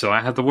so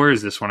I have the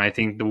Warriors this one. I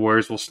think the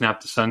Warriors will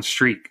snap the Suns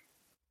streak.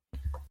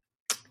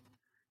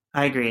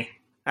 I agree.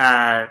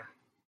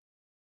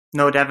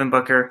 No Devin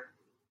Booker.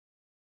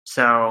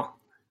 So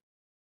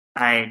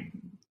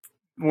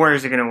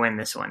Warriors are going to win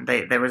this one.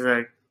 There was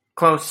a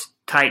close,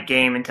 tight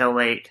game until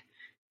late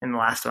in the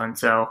last one.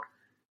 So,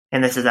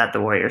 and this is at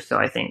the Warriors. So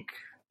I think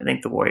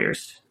the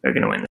Warriors are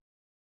going to win.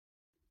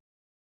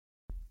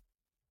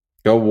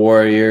 Go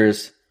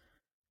Warriors.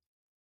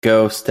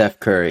 Go Steph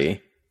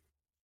Curry.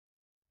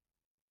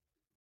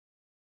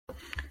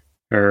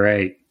 All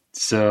right.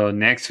 So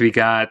next we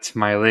got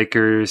my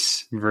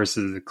Lakers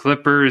versus the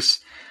Clippers.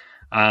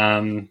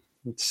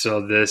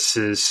 So this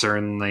is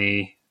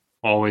certainly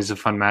always a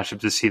fun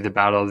matchup to see the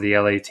battle of the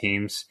LA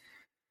teams.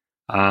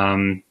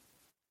 And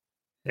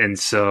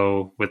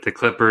so with the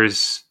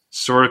Clippers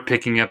sort of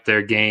picking up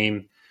their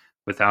game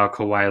without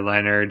Kawhi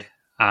Leonard,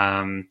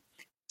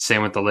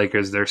 same with the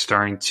Lakers, they're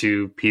starting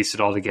to piece it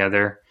all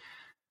together.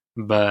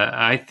 But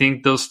I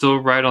think they'll still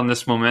ride on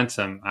this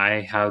momentum.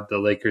 I have the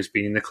Lakers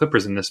beating the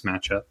Clippers in this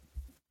matchup.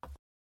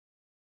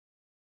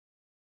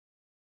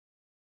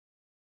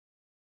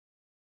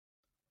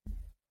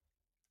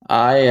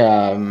 I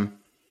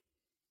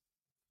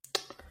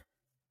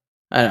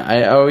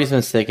always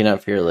been sticking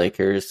up for your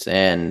Lakers,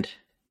 and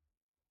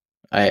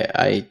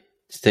I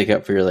stick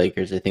up for your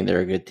Lakers. I think they're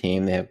a good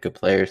team. They have good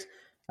players.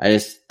 I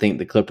just think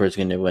the Clippers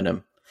are going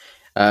to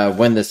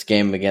win this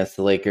game against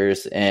the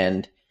Lakers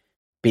and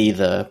be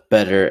the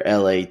better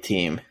LA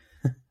team.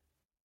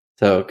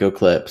 So go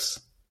Clips.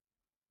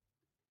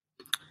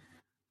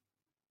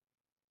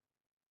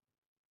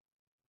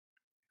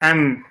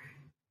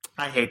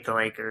 I hate the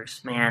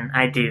Lakers, man.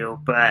 I do,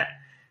 but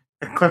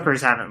the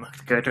Clippers haven't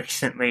looked good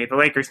recently. The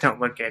Lakers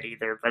don't look good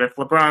either. But if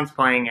LeBron's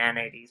playing and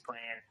AD's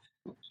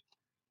playing,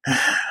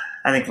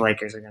 I think the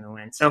Lakers are going to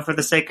win. So for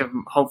the sake of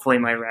hopefully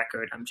my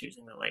record, I'm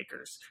choosing the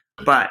Lakers.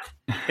 But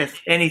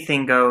if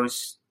anything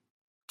goes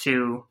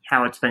to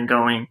how it's been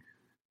going,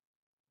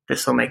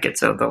 this will make it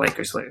so the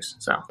Lakers lose.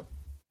 So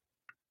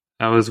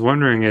I was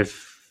wondering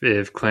if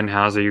Clint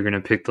Hauser, you're going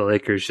to pick the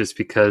Lakers just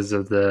because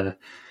of the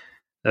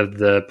of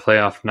the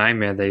playoff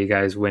nightmare that you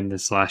guys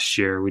witnessed last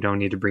year. We don't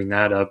need to bring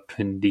that up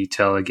in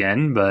detail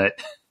again, but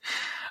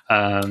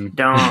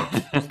Don't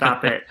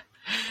stop it.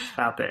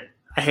 Stop it.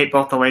 I hate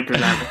both the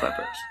Lakers and the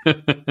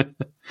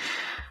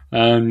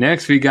Clippers.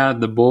 Next, we got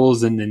the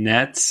Bulls and the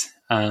Nets.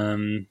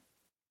 I'm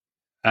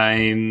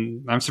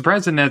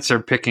surprised the Nets are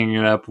picking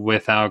it up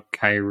without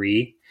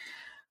Kyrie.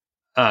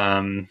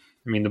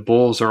 The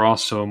Bulls are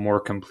also a more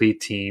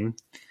complete team.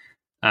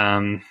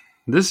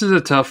 This is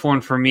a tough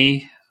one for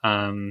me.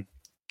 You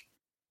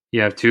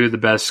have two of the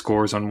best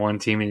scorers on one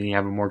team, and you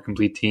have a more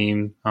complete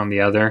team on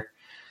the other.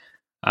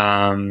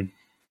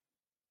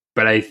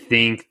 But I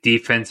think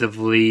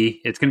defensively,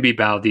 it's going to be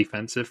battle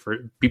defenses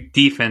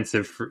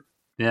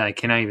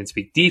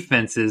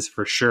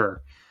for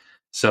sure.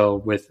 So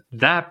with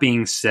that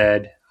being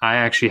said, I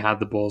actually had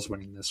the Bulls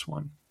winning this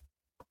one.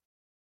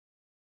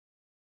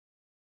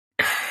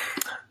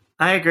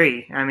 I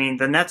agree.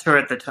 The Nets are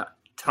at the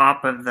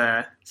top of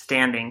the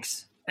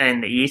standings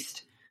in the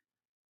East.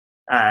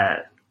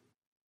 But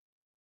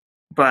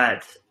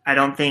I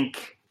don't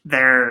think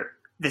they're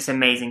this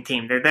amazing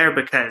team. They're there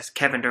because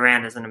Kevin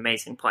Durant is an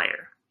amazing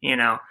player.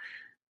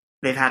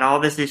 They've had all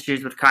these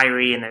issues with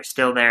Kyrie, and they're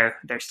still there.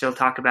 There's still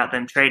talk about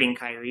them trading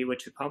Kyrie,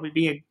 which would probably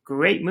be a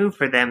great move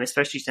for them,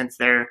 especially since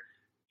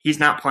he's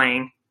not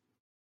playing,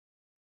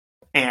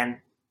 and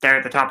they're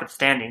at the top of the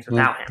standings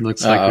without him.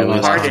 Looks like we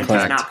lost Harden's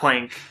is not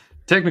playing.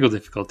 Technical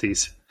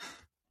difficulties.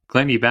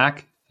 Clint, you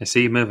back? I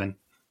see you moving.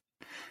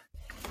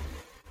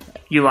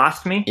 You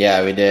lost me?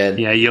 Yeah, we did.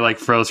 Yeah, you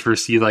froze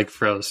first. You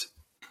froze.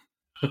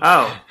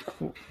 Oh.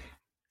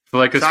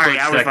 For a sorry,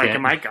 I was second.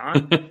 am I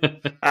gone?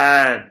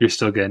 You're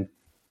still good.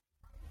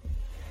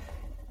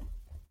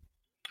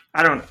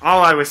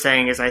 All I was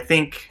saying is I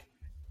think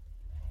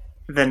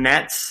the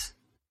Nets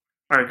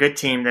are a good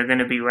team. They're going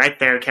to be right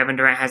there. Kevin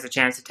Durant has a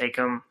chance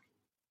to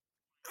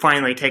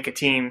finally take a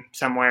team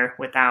somewhere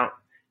without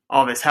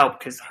all this help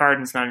because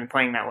Harden's not even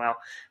playing that well.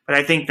 But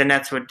I think the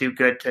Nets would do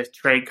good to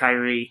trade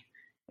Kyrie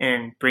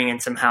and bring in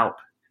some help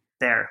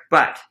there.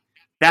 But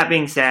that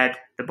being said,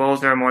 the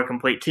Bulls are a more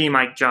complete team,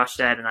 like Josh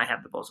said, and I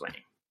have the Bulls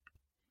winning.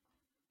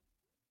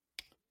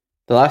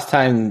 The last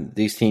time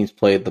these teams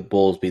played, the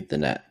Bulls beat the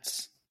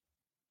Nets.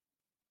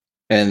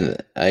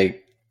 And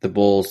the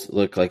Bulls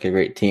look like a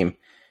great team.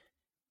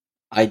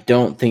 I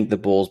don't think the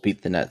Bulls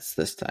beat the Nets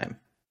this time.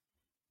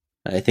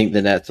 I think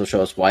the Nets will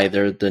show us why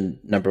they're the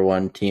number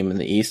one team in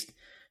the East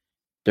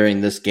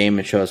during this game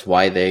and show us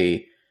why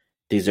they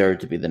deserve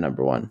to be the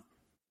number one.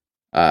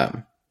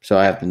 So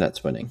I have the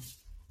Nets winning.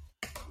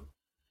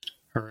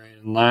 All right,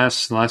 and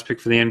last pick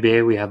for the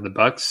NBA, we have the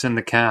Bucks and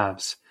the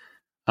Cavs.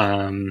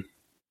 I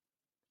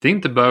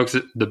think the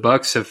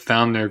Bucks have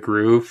found their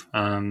groove.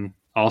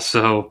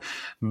 Also,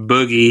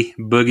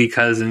 Boogie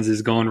Cousins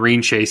is going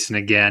ring chasing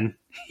again.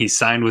 He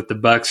signed with the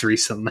Bucks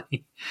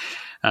recently.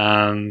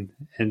 But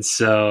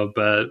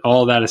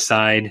all that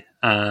aside,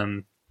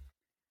 the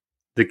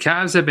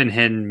Cavs have been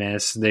hit and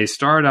miss. They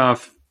started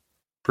off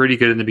pretty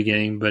good in the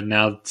beginning, but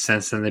now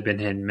since then they've been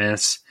hit and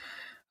miss.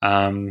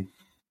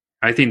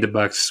 I think the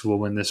Bucks will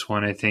win this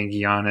one. I think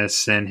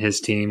Giannis and his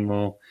team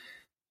will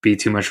be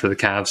too much for the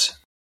Cavs.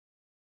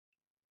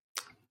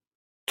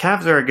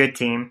 Cavs are a good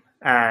team.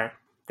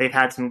 They've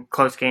had some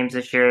close games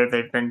this year.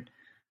 They've been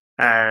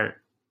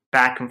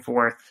back and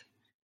forth.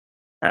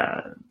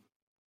 The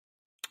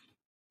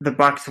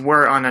Bucks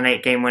were on an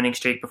 8-game winning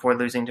streak before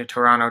losing to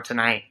Toronto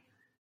tonight.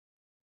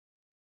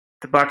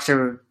 The Bucks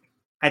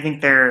I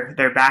think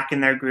they're back in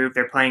their groove.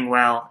 They're playing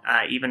well,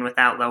 even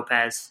without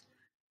Lopez,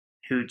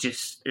 who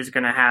just is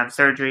going to have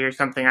surgery or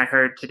something I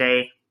heard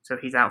today, so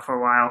he's out for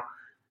a while.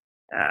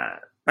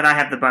 But I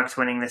have the Bucks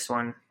winning this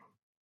one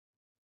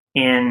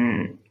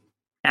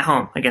at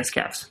home against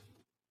Cavs.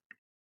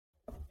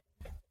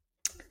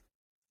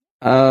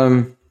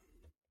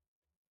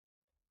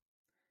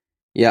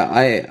 Yeah,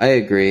 I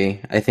agree.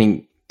 I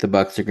think the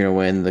Bucks are going to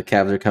win. The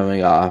Cavs are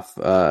coming off,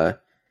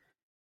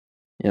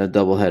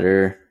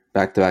 doubleheader,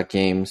 back-to-back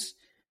games.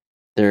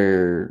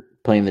 They're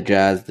playing the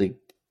Jazz the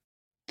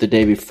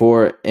day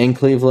before in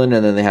Cleveland,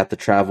 and then they have to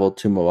travel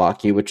to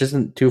Milwaukee, which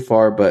isn't too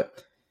far,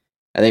 but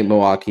I think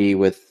Milwaukee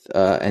with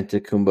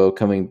Antetokounmpo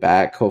coming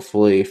back,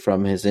 hopefully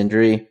from his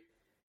injury,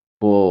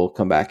 will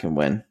come back and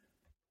win.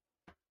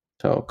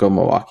 So go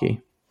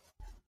Milwaukee.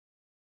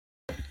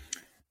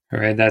 All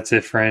right, that's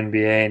it for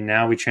NBA. And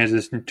now we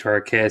transition to our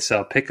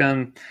KSL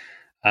Pick'em.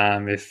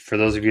 If for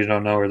those of you who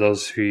don't know, or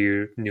those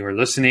who are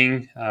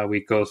listening, we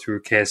go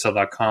through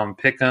KSL.com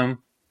Pick'em.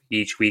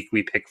 Each week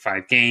we pick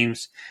 5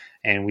 games,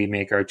 and we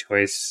make our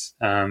choice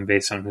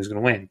based on who's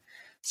going to win.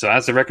 So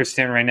as the record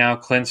stand right now,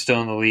 Clint's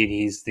still in the lead.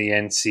 He's the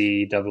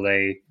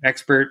NCAA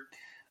expert.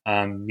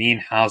 Me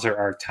and Hauser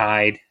are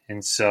tied,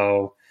 and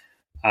so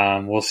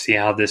we'll see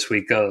how this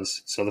week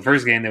goes. So the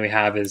first game that we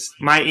have is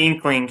my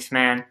Inklings,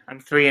 man. I'm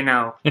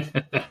 3-0.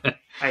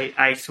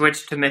 I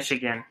switched to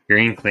Michigan. Your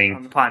Inkling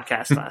on the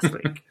podcast last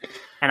week,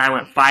 and I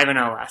went 5-0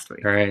 last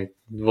week. All right,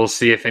 we'll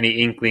see if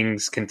any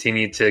Inklings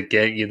continue to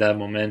get you that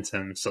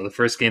momentum. So the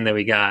first game that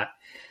we got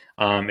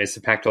is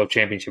the Pac-12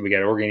 championship. We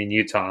got Oregon and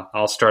Utah.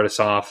 I'll start us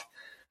off.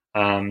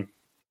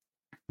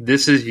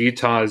 This is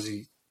Utah's.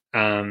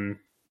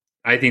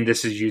 I think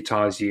this is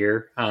Utah's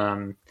year.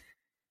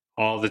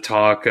 All the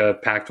talk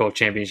of Pac-12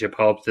 championship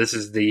hopes. This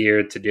is the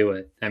year to do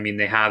it. I mean,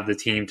 they have the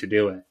team to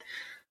do it.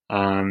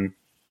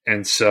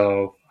 And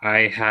so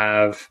I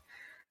have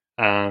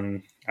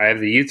the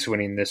Utes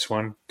winning this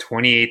one,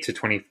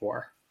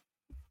 28-24.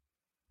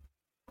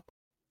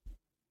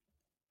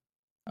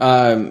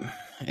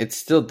 It's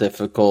still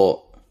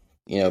difficult,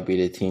 beat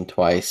a team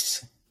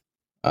twice.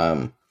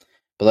 But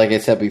like I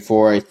said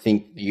before, I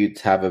think the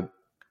Utes have a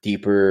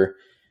deeper,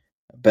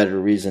 better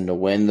reason to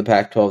win the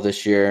Pac-12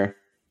 this year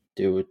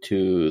due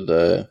to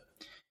the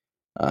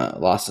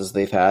losses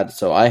they've had.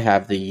 So I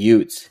have the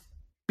Utes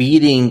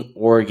beating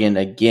Oregon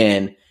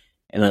again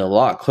in a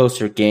lot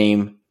closer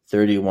game,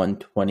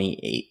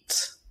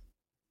 31-28.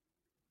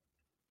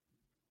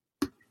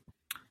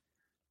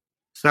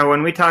 So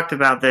when we talked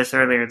about this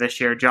earlier this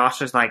year,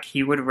 Josh was like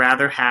he would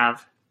rather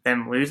have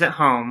them lose at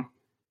home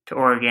to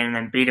Oregon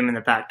than beat them in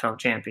the Pac-12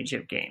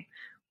 championship game.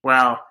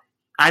 Well,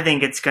 I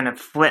think it's going to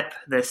flip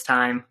this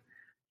time,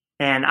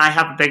 and I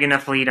have a big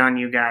enough lead on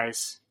you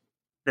guys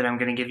that I'm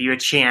going to give you a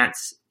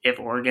chance if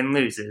Oregon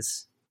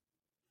loses.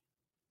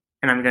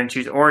 And I'm going to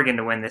choose Oregon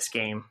to win this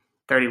game,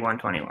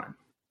 31-21.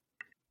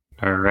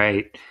 All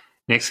right.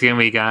 Next game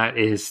we got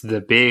is the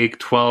Big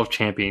 12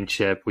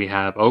 championship. We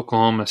have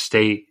Oklahoma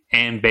State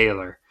and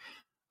Baylor.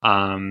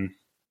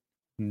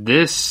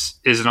 This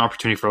is an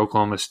opportunity for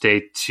Oklahoma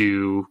State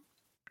to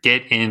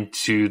get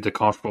into the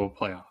college football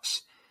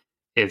playoffs.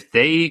 If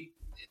they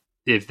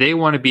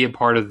want to be a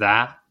part of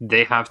that,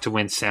 they have to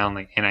win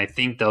soundly, and I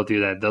think they'll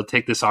do that. They'll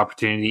take this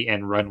opportunity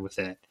and run with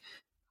it.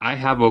 I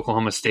have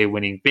Oklahoma State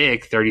winning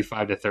big,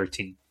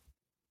 35-13.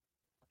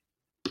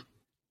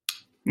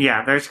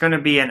 Yeah, there's going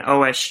to be an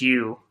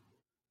OSU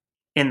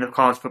in the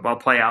college football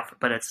playoff,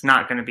 but it's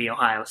not going to be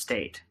Ohio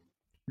State.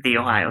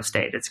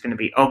 It's going to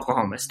be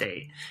Oklahoma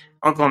State.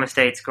 Oklahoma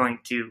State's going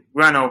to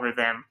run over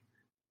them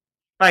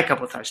by a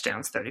couple of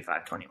touchdowns,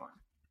 35-21.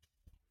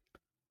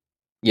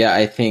 Yeah,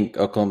 I think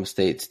Oklahoma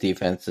State's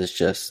defense is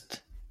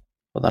just...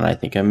 Hold on, I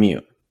think I'm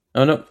mute.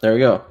 Oh, no, there we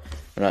go.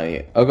 I'm not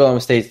mute.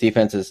 Oklahoma State's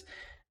defense is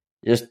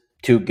just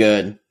too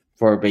good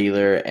for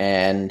Baylor,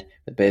 and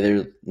with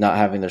Baylor not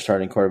having their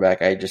starting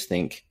quarterback, I just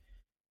think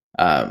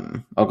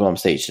Oklahoma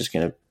State's just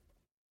going to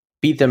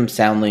beat them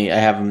soundly. I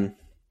have them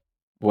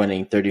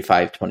winning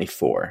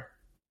 35-24.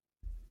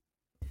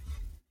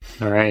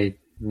 All right.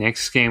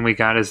 Next game we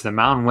got is the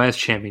Mountain West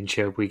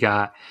Championship. We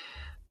have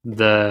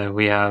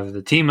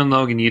the team in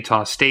Logan,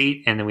 Utah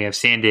State, and then we have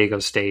San Diego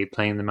State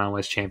playing the Mountain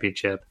West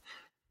Championship.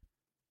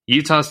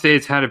 Utah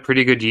State's had a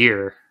pretty good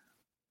year,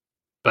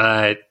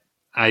 but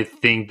I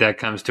think that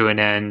comes to an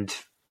end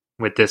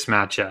with this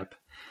matchup.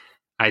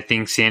 I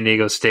think San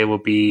Diego State it'll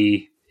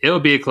be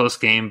a close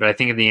game, but I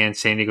think at the end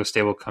San Diego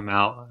State will come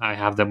out. I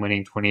have them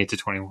winning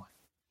 28-21.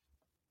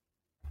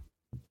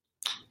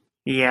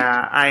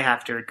 Yeah, I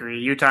have to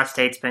agree. Utah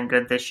State's been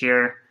good this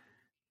year.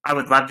 I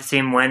would love to see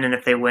them win, and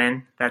if they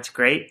win, that's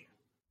great.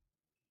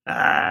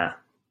 But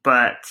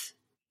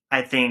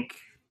I think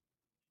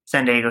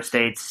San Diego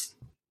State's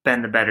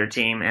been the better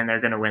team, and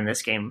they're going to win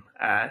this game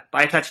by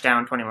a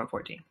touchdown,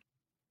 21-14.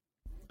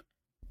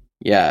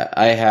 Yeah,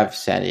 I have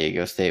San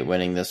Diego State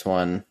winning this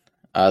one.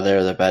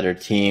 They're the better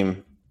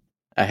team.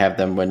 I have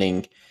them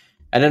winning.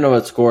 I didn't know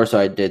what score, so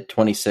I did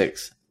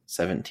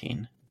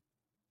 26-17.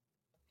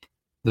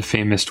 The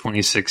famous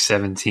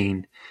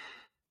 26-17.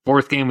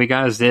 Fourth game we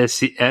got is the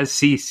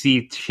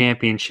SEC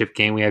championship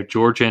game. We have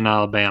Georgia and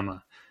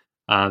Alabama.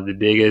 Probably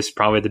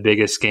the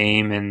biggest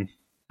game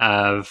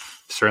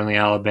of certainly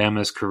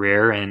Alabama's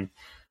career. And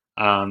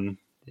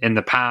in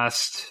the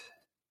past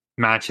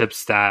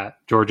matchups that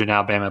Georgia and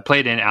Alabama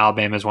played in,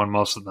 Alabama's won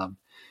most of them.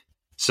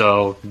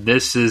 So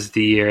this is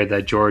the year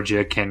that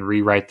Georgia can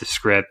rewrite the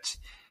script.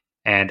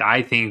 And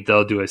I think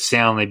they'll do it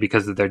soundly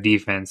because of their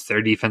defense.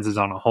 Their defense is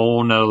on a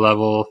whole nother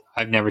level.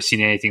 I've never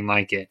seen anything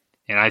like it.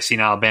 And I've seen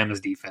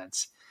Alabama's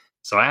defense.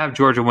 So I have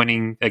Georgia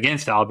winning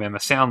against Alabama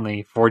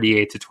soundly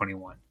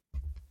 48-21.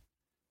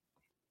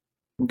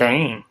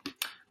 Dang.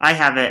 I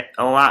have it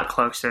a lot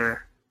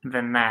closer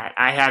than that.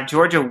 I have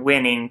Georgia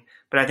winning,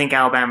 but I think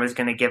Alabama's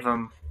going to give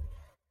them...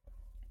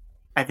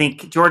 I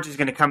think Georgia's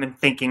going to come in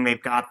thinking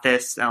they've got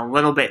this a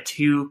little bit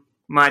too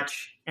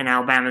much, and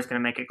Alabama's going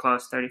to make it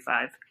close,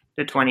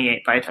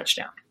 35-28 by a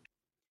touchdown.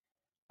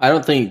 I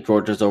don't think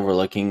Georgia's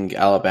overlooking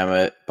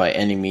Alabama by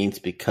any means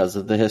because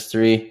of the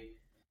history.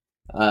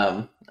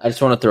 I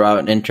just want to throw out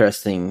an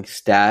interesting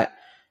stat.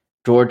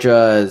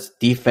 Georgia's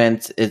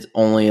defense is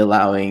only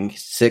allowing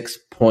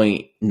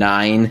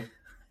 6.9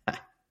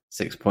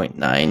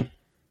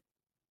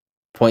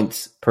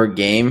 points per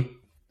game.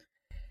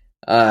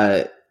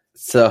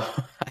 So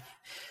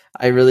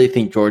I really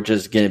think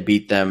Georgia's going to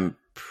beat them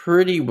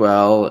pretty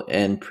well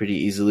and pretty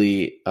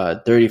easily,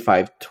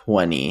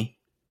 35-20.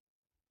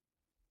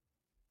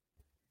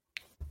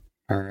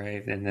 All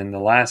right, and then the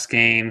last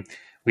game,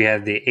 we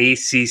have the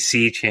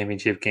ACC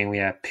championship game. We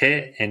have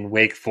Pitt and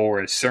Wake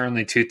Forest.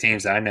 Certainly two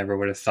teams I never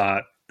would have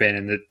thought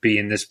be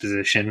in this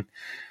position.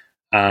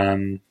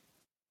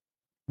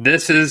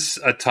 This is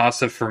a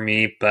toss-up for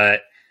me,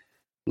 but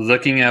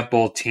looking at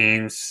both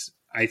teams,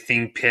 I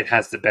think Pitt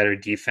has the better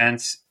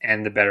defense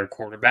and the better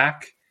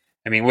quarterback.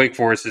 I mean, Wake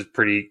Forest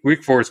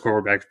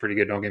quarterback is pretty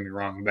good, don't get me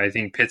wrong, but I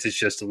think Pitt's is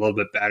just a little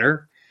bit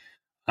better.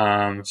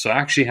 So I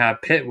actually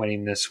have Pitt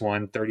winning this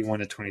one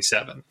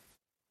 31-27.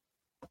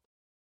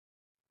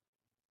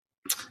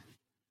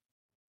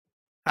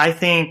 I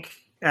think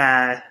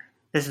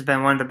this has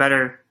been one of the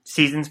better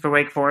seasons for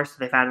Wake Forest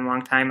they've had in a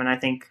long time, and I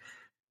think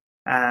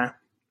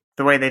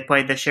the way they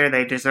played this year,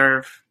 they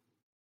deserve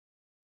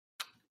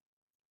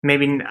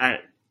maybe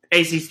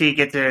ACC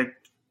gets a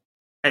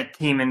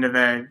team into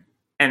the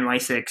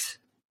NY6,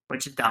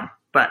 which is dumb.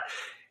 But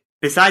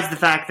besides the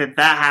fact that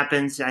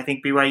happens, I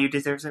think BYU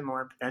deserves it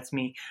more, but that's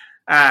me.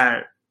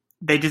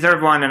 They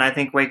deserve one, and I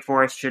think Wake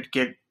Forest should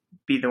be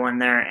the one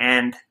there,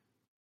 and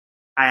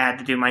I had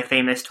to do my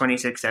famous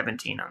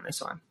 26-17 on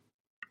this one.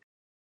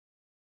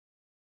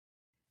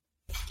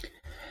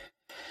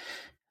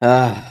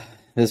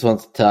 This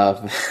one's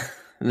tough.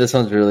 This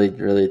one's really,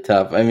 really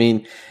tough. I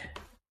mean,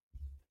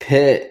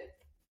 Pitt,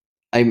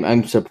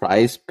 I'm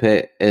surprised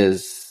Pitt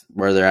is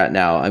where they're at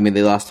now. I mean,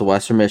 they lost to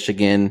Western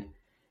Michigan,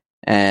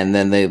 and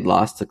then they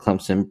lost to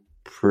Clemson.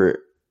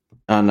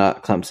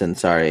 Not Clemson,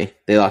 sorry.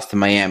 They lost to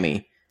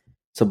Miami.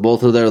 So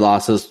both of their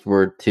losses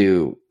were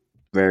to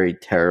very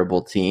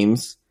terrible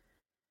teams.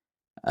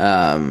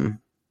 Wake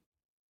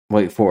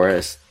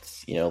Forest,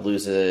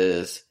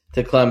 loses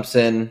to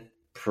Clemson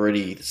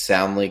pretty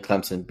soundly.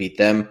 Clemson beat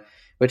them,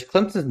 which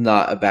Clemson's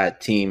not a bad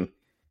team.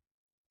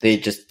 They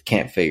just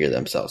can't figure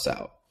themselves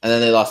out. And then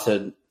they lost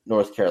to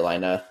North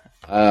Carolina.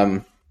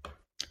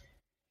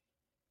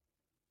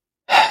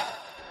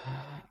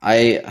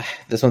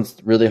 This one's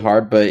really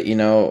hard, but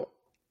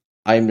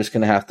I'm just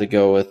gonna have to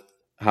go with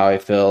how I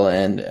feel,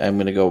 and I'm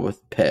gonna go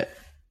with Pitt.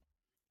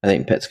 I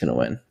think Pitt's gonna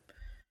win,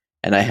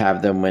 and I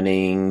have them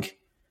winning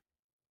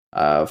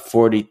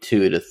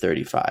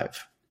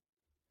 42-35.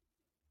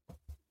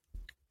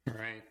 All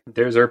right.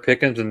 There's our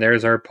pick'ems, and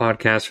there's our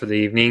podcast for the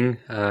evening.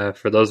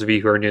 For those of you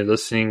who are new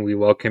listening, we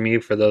welcome you.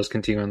 For those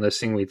continuing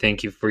listening, we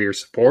thank you for your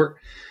support.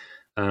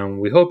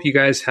 We hope you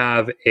guys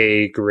have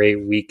a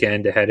great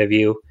weekend ahead of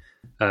you.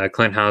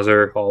 Clint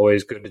Hauser,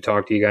 always good to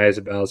talk to you guys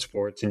about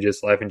sports and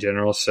just life in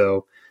general.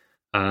 So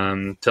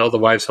tell the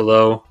wives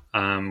hello.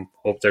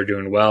 Hope they're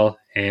doing well.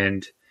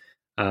 And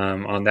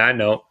on that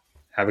note,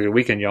 have a good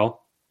weekend,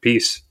 y'all.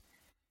 Peace.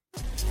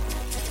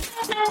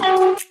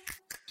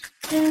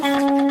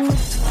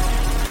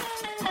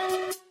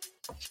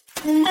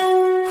 Mm-hmm.